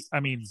money? I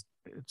mean,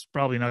 it's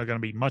probably not going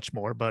to be much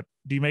more, but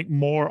do you make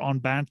more on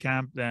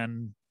Bandcamp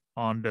than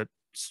on the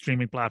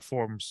streaming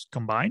platforms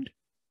combined?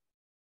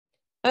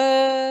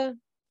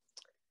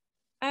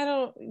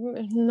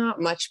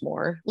 Not much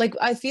more. Like,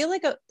 I feel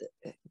like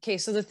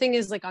so the thing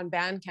is, like, on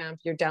Bandcamp,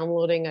 you're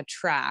downloading a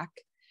track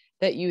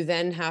that you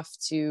then have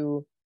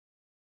to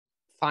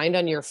find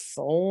on your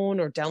phone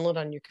or download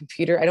on your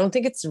computer. I don't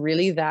think it's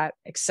really that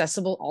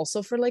accessible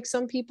also for like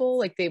some people.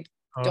 Like, they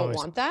don't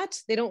want that.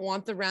 They don't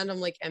want the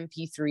random like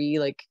MP3,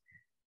 like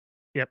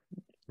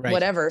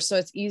whatever. So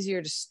it's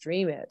easier to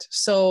stream it.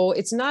 So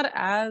it's not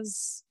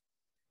as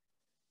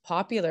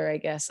popular, I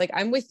guess. Like,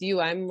 I'm with you.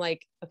 I'm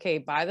like, okay,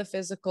 buy the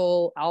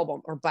physical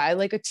album or buy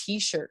like a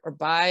t-shirt or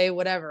buy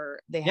whatever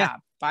they have,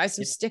 buy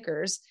some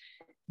stickers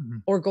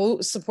or go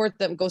support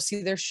them, go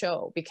see their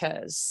show,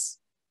 because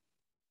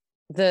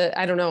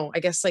I don't know, I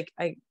guess like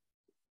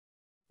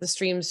the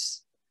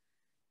streams,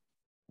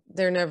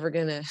 they're never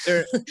gonna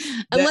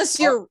unless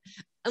you're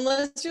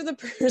the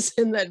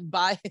person that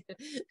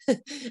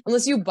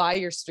unless you buy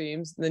your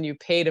streams and then you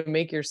pay to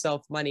make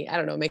yourself money. I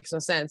don't know, it makes no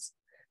sense.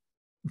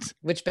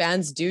 Which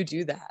bands do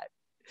that.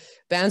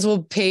 Bands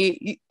will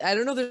pay. I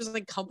don't know, there's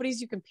like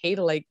companies you can pay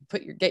to like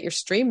get your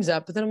streams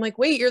up, but then I'm like,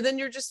 wait,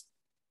 you're just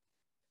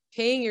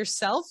paying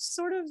yourself,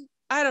 sort of.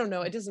 I don't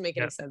know, it doesn't make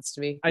any sense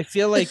to me. I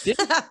feel like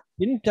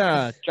didn't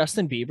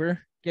Justin Bieber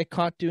get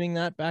caught doing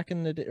that back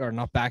in the day, or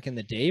not back in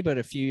the day, but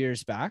a few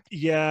years back?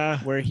 Yeah.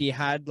 Where he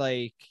had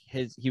like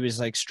he was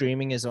like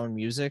streaming his own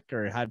music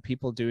or had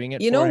people doing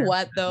it. You know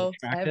what though?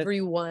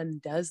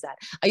 Everyone does that.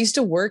 I used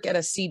to work at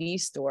a CD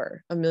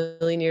store a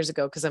million years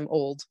ago because I'm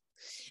old.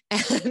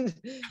 And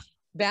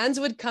bands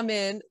would come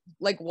in,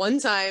 like one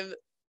time,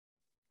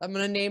 I'm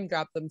going to name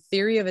drop them,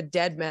 Theory of a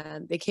Dead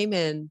Man. They came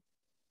in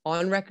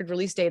on record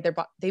release day.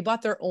 They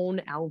bought their own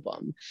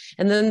album.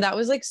 And then that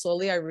was like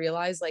slowly I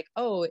realized like,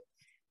 oh,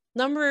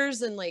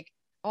 numbers and like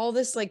all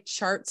this like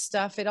chart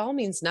stuff, it all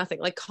means nothing.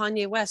 Like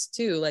Kanye West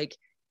too, like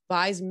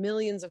buys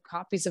millions of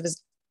copies of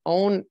his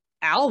own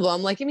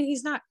album. Like, I mean,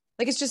 he's not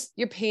like, it's just,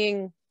 you're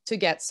paying to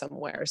get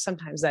somewhere.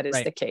 Sometimes that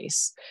is the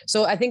case.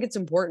 So I think it's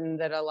important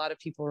that a lot of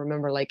people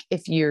remember, like,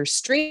 if your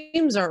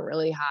streams aren't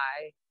really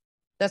high,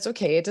 that's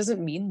okay. It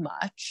doesn't mean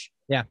much.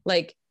 Yeah.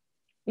 Like,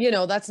 you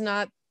know, that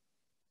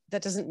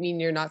doesn't mean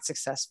you're not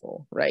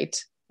successful, right?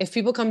 If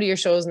people come to your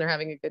shows and they're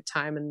having a good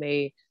time and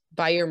they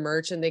buy your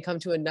merch and they come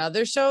to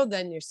another show,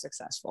 then you're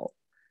successful.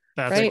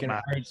 That's right?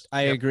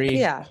 I agree.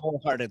 Yeah.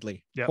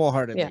 Wholeheartedly. Yep.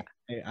 Wholeheartedly.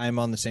 Yeah. I'm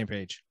on the same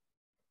page.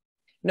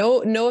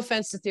 No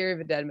offense to Theory of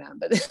a Dead Man,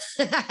 but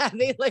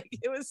they like,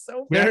 it was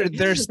so they're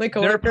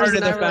part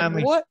of the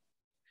family. Like, what?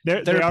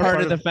 They're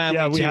part of the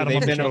family. Yeah, too.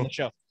 They've been on the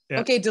show. Yeah.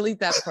 Okay, delete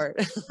that part.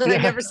 I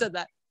never said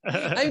that.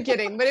 I'm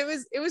kidding, but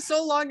it was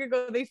so long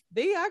ago.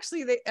 They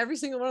actually every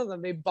single one of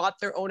them, they bought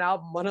their own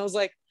album, and I was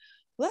like,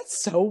 well,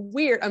 that's so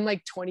weird. I'm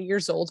like 20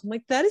 years old. I'm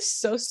like, that is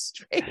so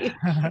strange.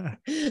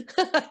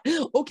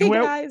 Okay,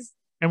 guys.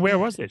 And where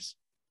was this?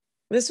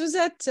 This was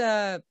at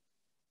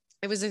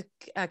it was a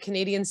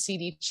Canadian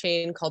CD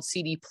chain called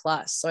CD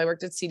Plus. So I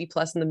worked at CD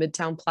Plus in the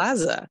Midtown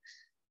Plaza.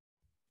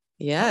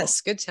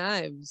 Yes, good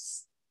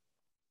times.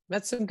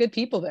 Met some good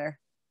people there.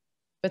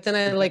 But then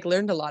I like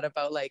learned a lot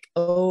about like,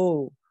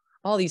 oh,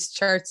 all these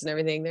charts and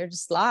everything, they're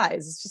just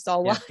lies. It's just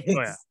all lies. Oh,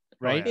 yeah.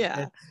 Right.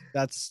 Yeah.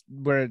 That's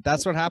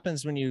what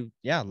happens when you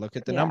look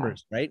at the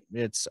numbers, right?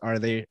 It's are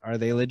they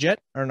legit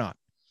or not?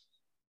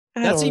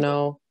 I don't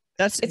know.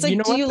 It's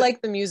like, do you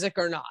like the music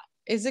or not?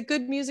 Is it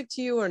good music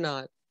to you or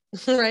not?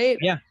 Right?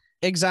 Yeah,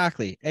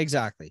 exactly. I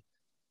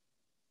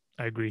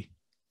agree.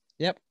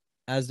 Yep.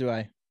 As do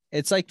I.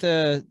 It's like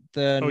the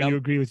you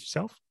agree with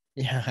yourself?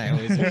 Yeah, I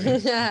always agree.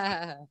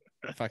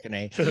 Fucking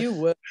A. You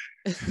would.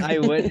 I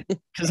would,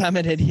 because I'm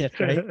an idiot,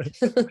 right?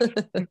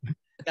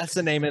 That's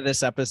the name of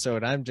this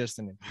episode. I'm just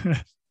an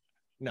idiot.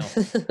 No.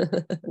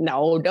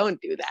 No, don't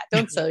do that.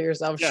 Don't sell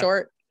yourself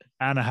short.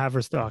 Anna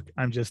Haverstock.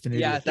 I'm just an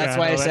idiot. Yeah, that's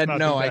why I said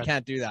no, I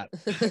can't do that.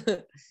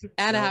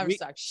 Anna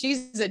Haverstock.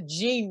 She's a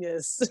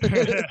genius.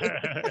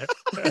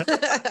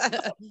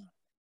 That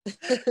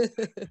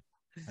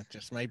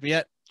just might be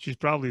it. She's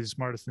probably the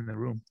smartest in the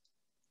room.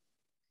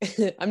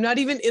 I'm not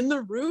even in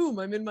the room.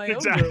 I'm in my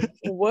own room.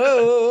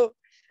 Whoa.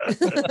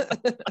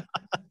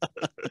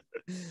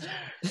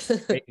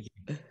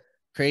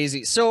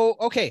 Crazy. So,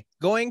 okay,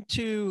 going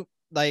to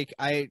like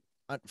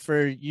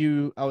for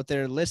you out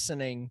there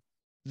listening,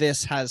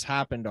 this has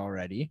happened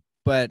already,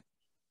 but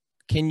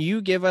can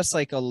you give us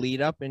like a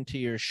lead up into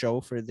your show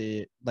for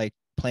the like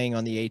playing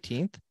on the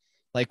 18th?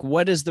 Like,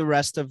 what does the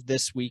rest of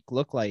this week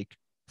look like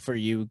for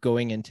you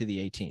going into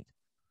the 18th?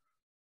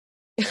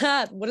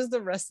 What does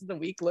the rest of the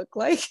week look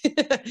like?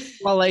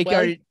 Well, like,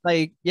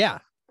 yeah.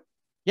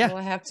 Well,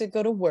 I have to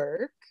go to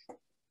work.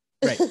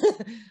 Right.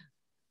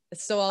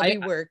 So I'll be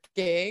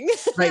working.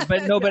 Right.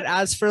 But no, but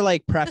as for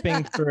like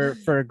prepping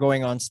for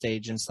going on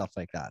stage and stuff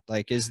like that,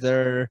 like,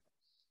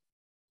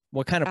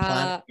 what kind of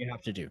plan do you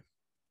have to do?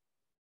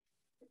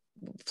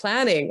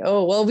 Planning.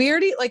 Oh, well, we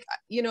already like,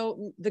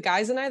 the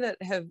guys and I that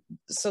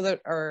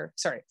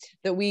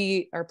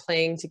we are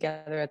playing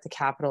together at the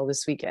Capitol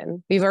this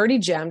weekend. We've already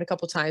jammed a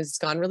couple times. It's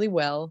gone really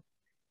well.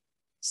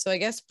 So I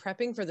guess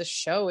prepping for the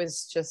show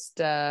is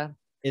just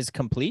is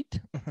complete.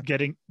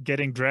 getting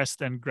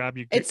dressed and grab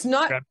you. It's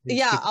not.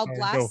 Yeah, I'll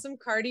blast some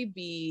Cardi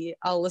B.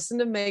 I'll listen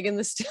to Megan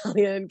Thee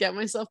Stallion, get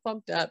myself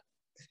pumped up,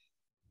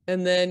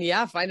 and then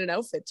find an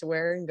outfit to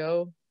wear and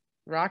go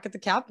rock at the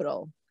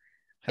Capitol.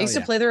 I used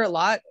to play there a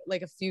lot,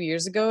 like a few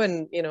years ago,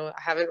 and I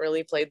haven't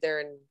really played there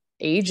in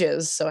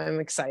ages, so I'm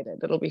excited.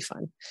 It'll be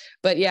fun.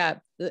 But yeah,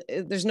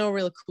 there's no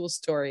real cool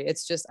story.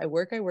 It's just I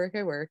work.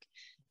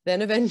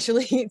 Then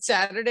eventually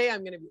Saturday,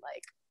 I'm gonna be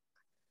like,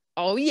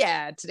 oh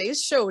yeah,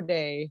 today's show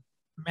day.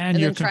 Man,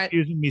 you're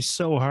confusing me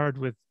so hard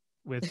with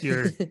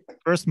your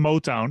first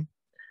Motown,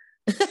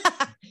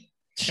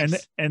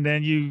 and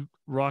then you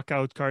rock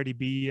out Cardi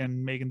B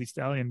and Megan Thee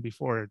Stallion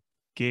before a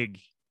gig.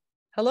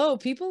 Hello,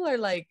 people are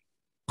like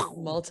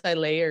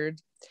multi-layered.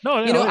 No,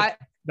 I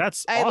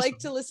awesome. like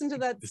to listen to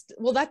that.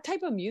 Well, that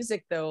type of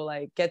music though,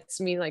 like gets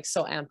me like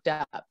so amped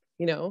up,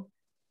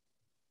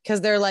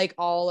 because they're like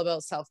all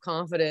about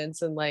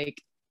self-confidence and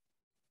like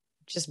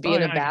just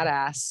being a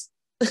badass.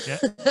 Yeah.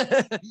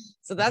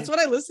 So that's what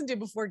I listen to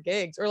before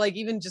gigs, or like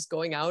even just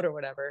going out or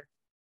whatever.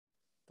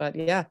 But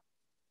yeah.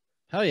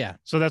 Hell yeah.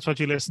 So that's what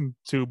you listened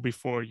to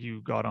before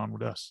you got on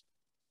with us.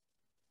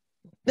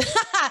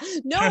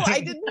 No,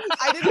 I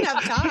didn't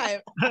have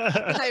time.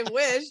 I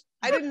wish.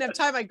 I didn't have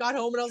time. I got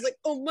home and I was like,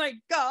 oh my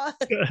God,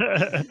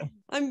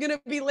 I'm going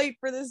to be late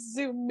for this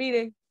Zoom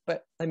meeting,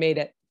 but I made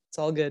it. It's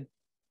all good.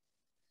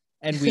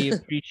 And we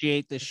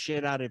appreciate the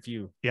shit out of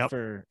you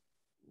for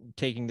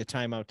taking the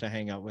time out to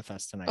hang out with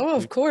us tonight. Oh,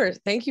 of course.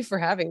 Thank you for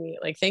having me.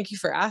 Like, thank you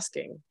for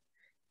asking.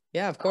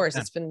 Yeah, of course.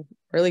 It's been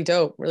really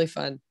dope, really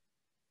fun.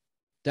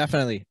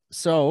 Definitely.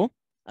 So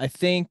I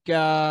think,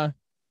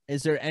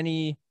 is there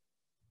anything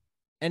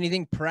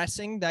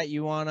pressing that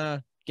you want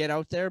to get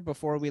out there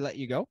before we let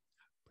you go?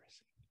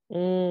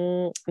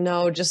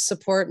 No, just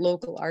support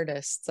local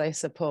artists, I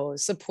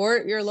suppose.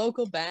 Support your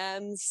local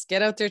bands.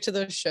 Get out there to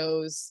those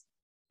shows,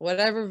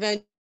 whatever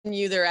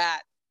venue they're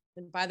at,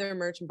 and buy their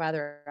merch and buy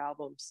their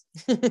albums.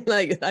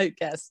 Like, I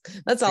guess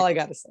that's all I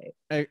got to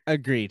say.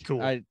 Agreed.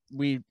 Cool.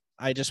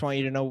 I just want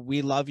you to know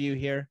we love you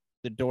here.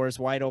 The door is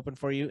wide open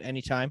for you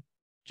anytime.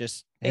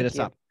 Just hit us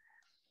up.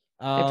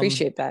 I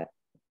appreciate that.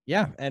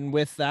 Yeah. And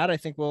with that, I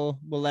think we'll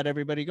let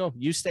everybody go.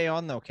 You stay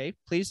on though, okay?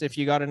 Please, if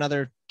you got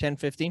another 10,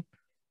 15.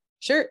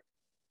 Sure.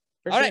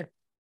 All right.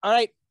 All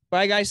right.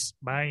 Bye, guys.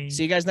 Bye.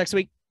 See you guys next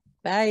week.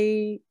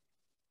 Bye.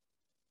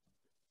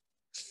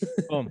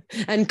 Boom.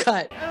 And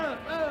cut.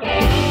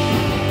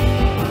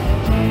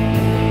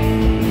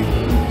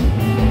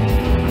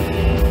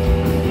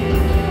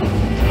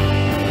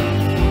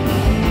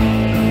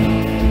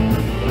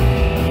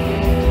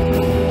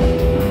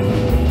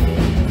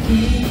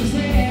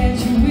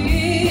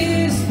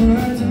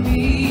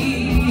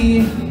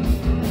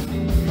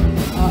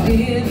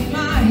 In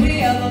my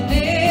head, I'll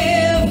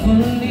never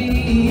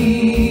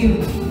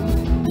leave.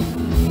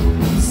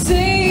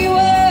 Say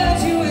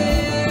what you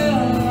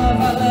will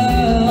of our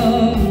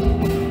love.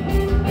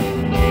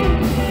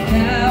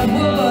 That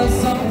was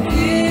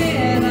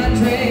something I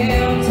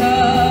dreamt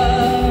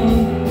of.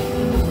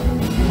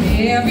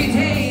 Every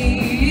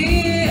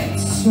day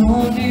it's so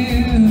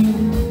new.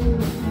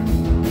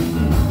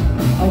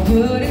 I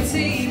wouldn't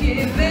take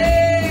it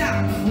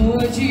back,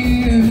 would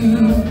you?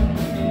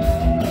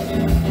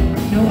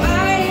 No, I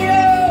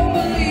don't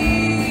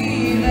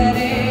believe that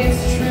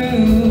it's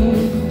true.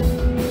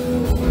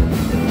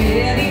 The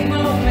many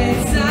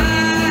moments I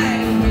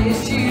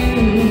wish you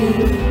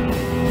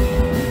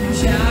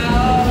reach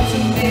out to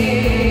me,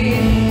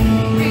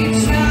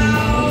 reach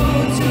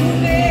out to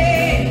me,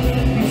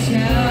 reach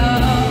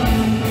out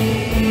to me,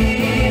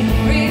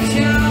 reach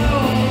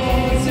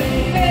out to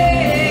me.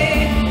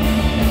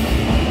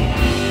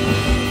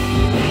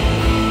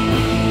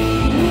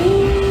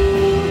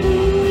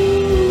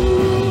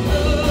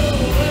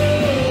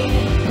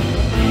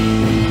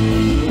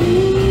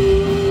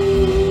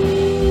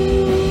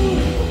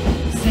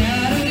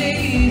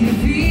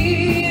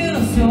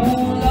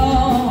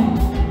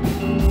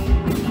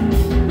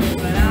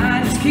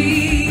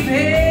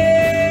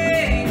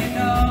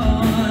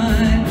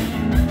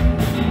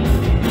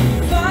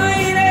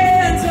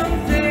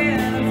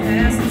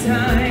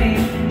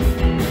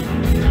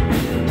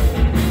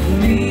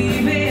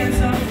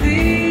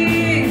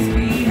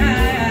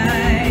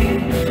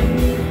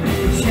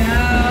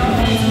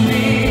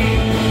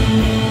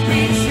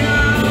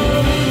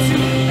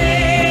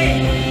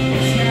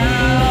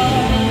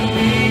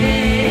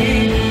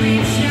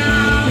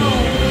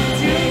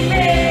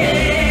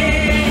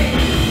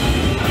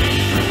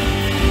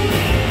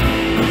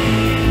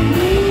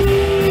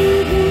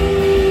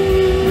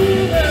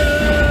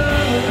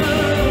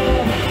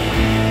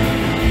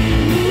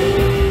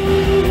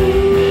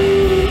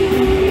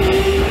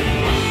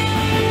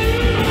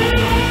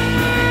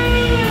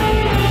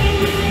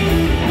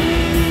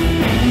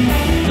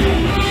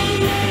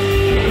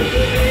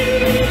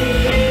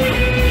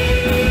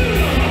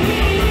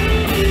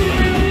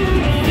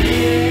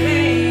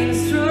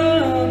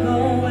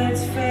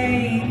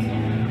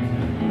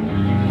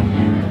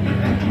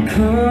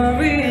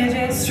 Courage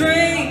and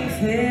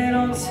strength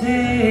it'll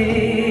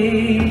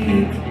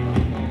take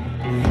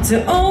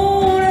to own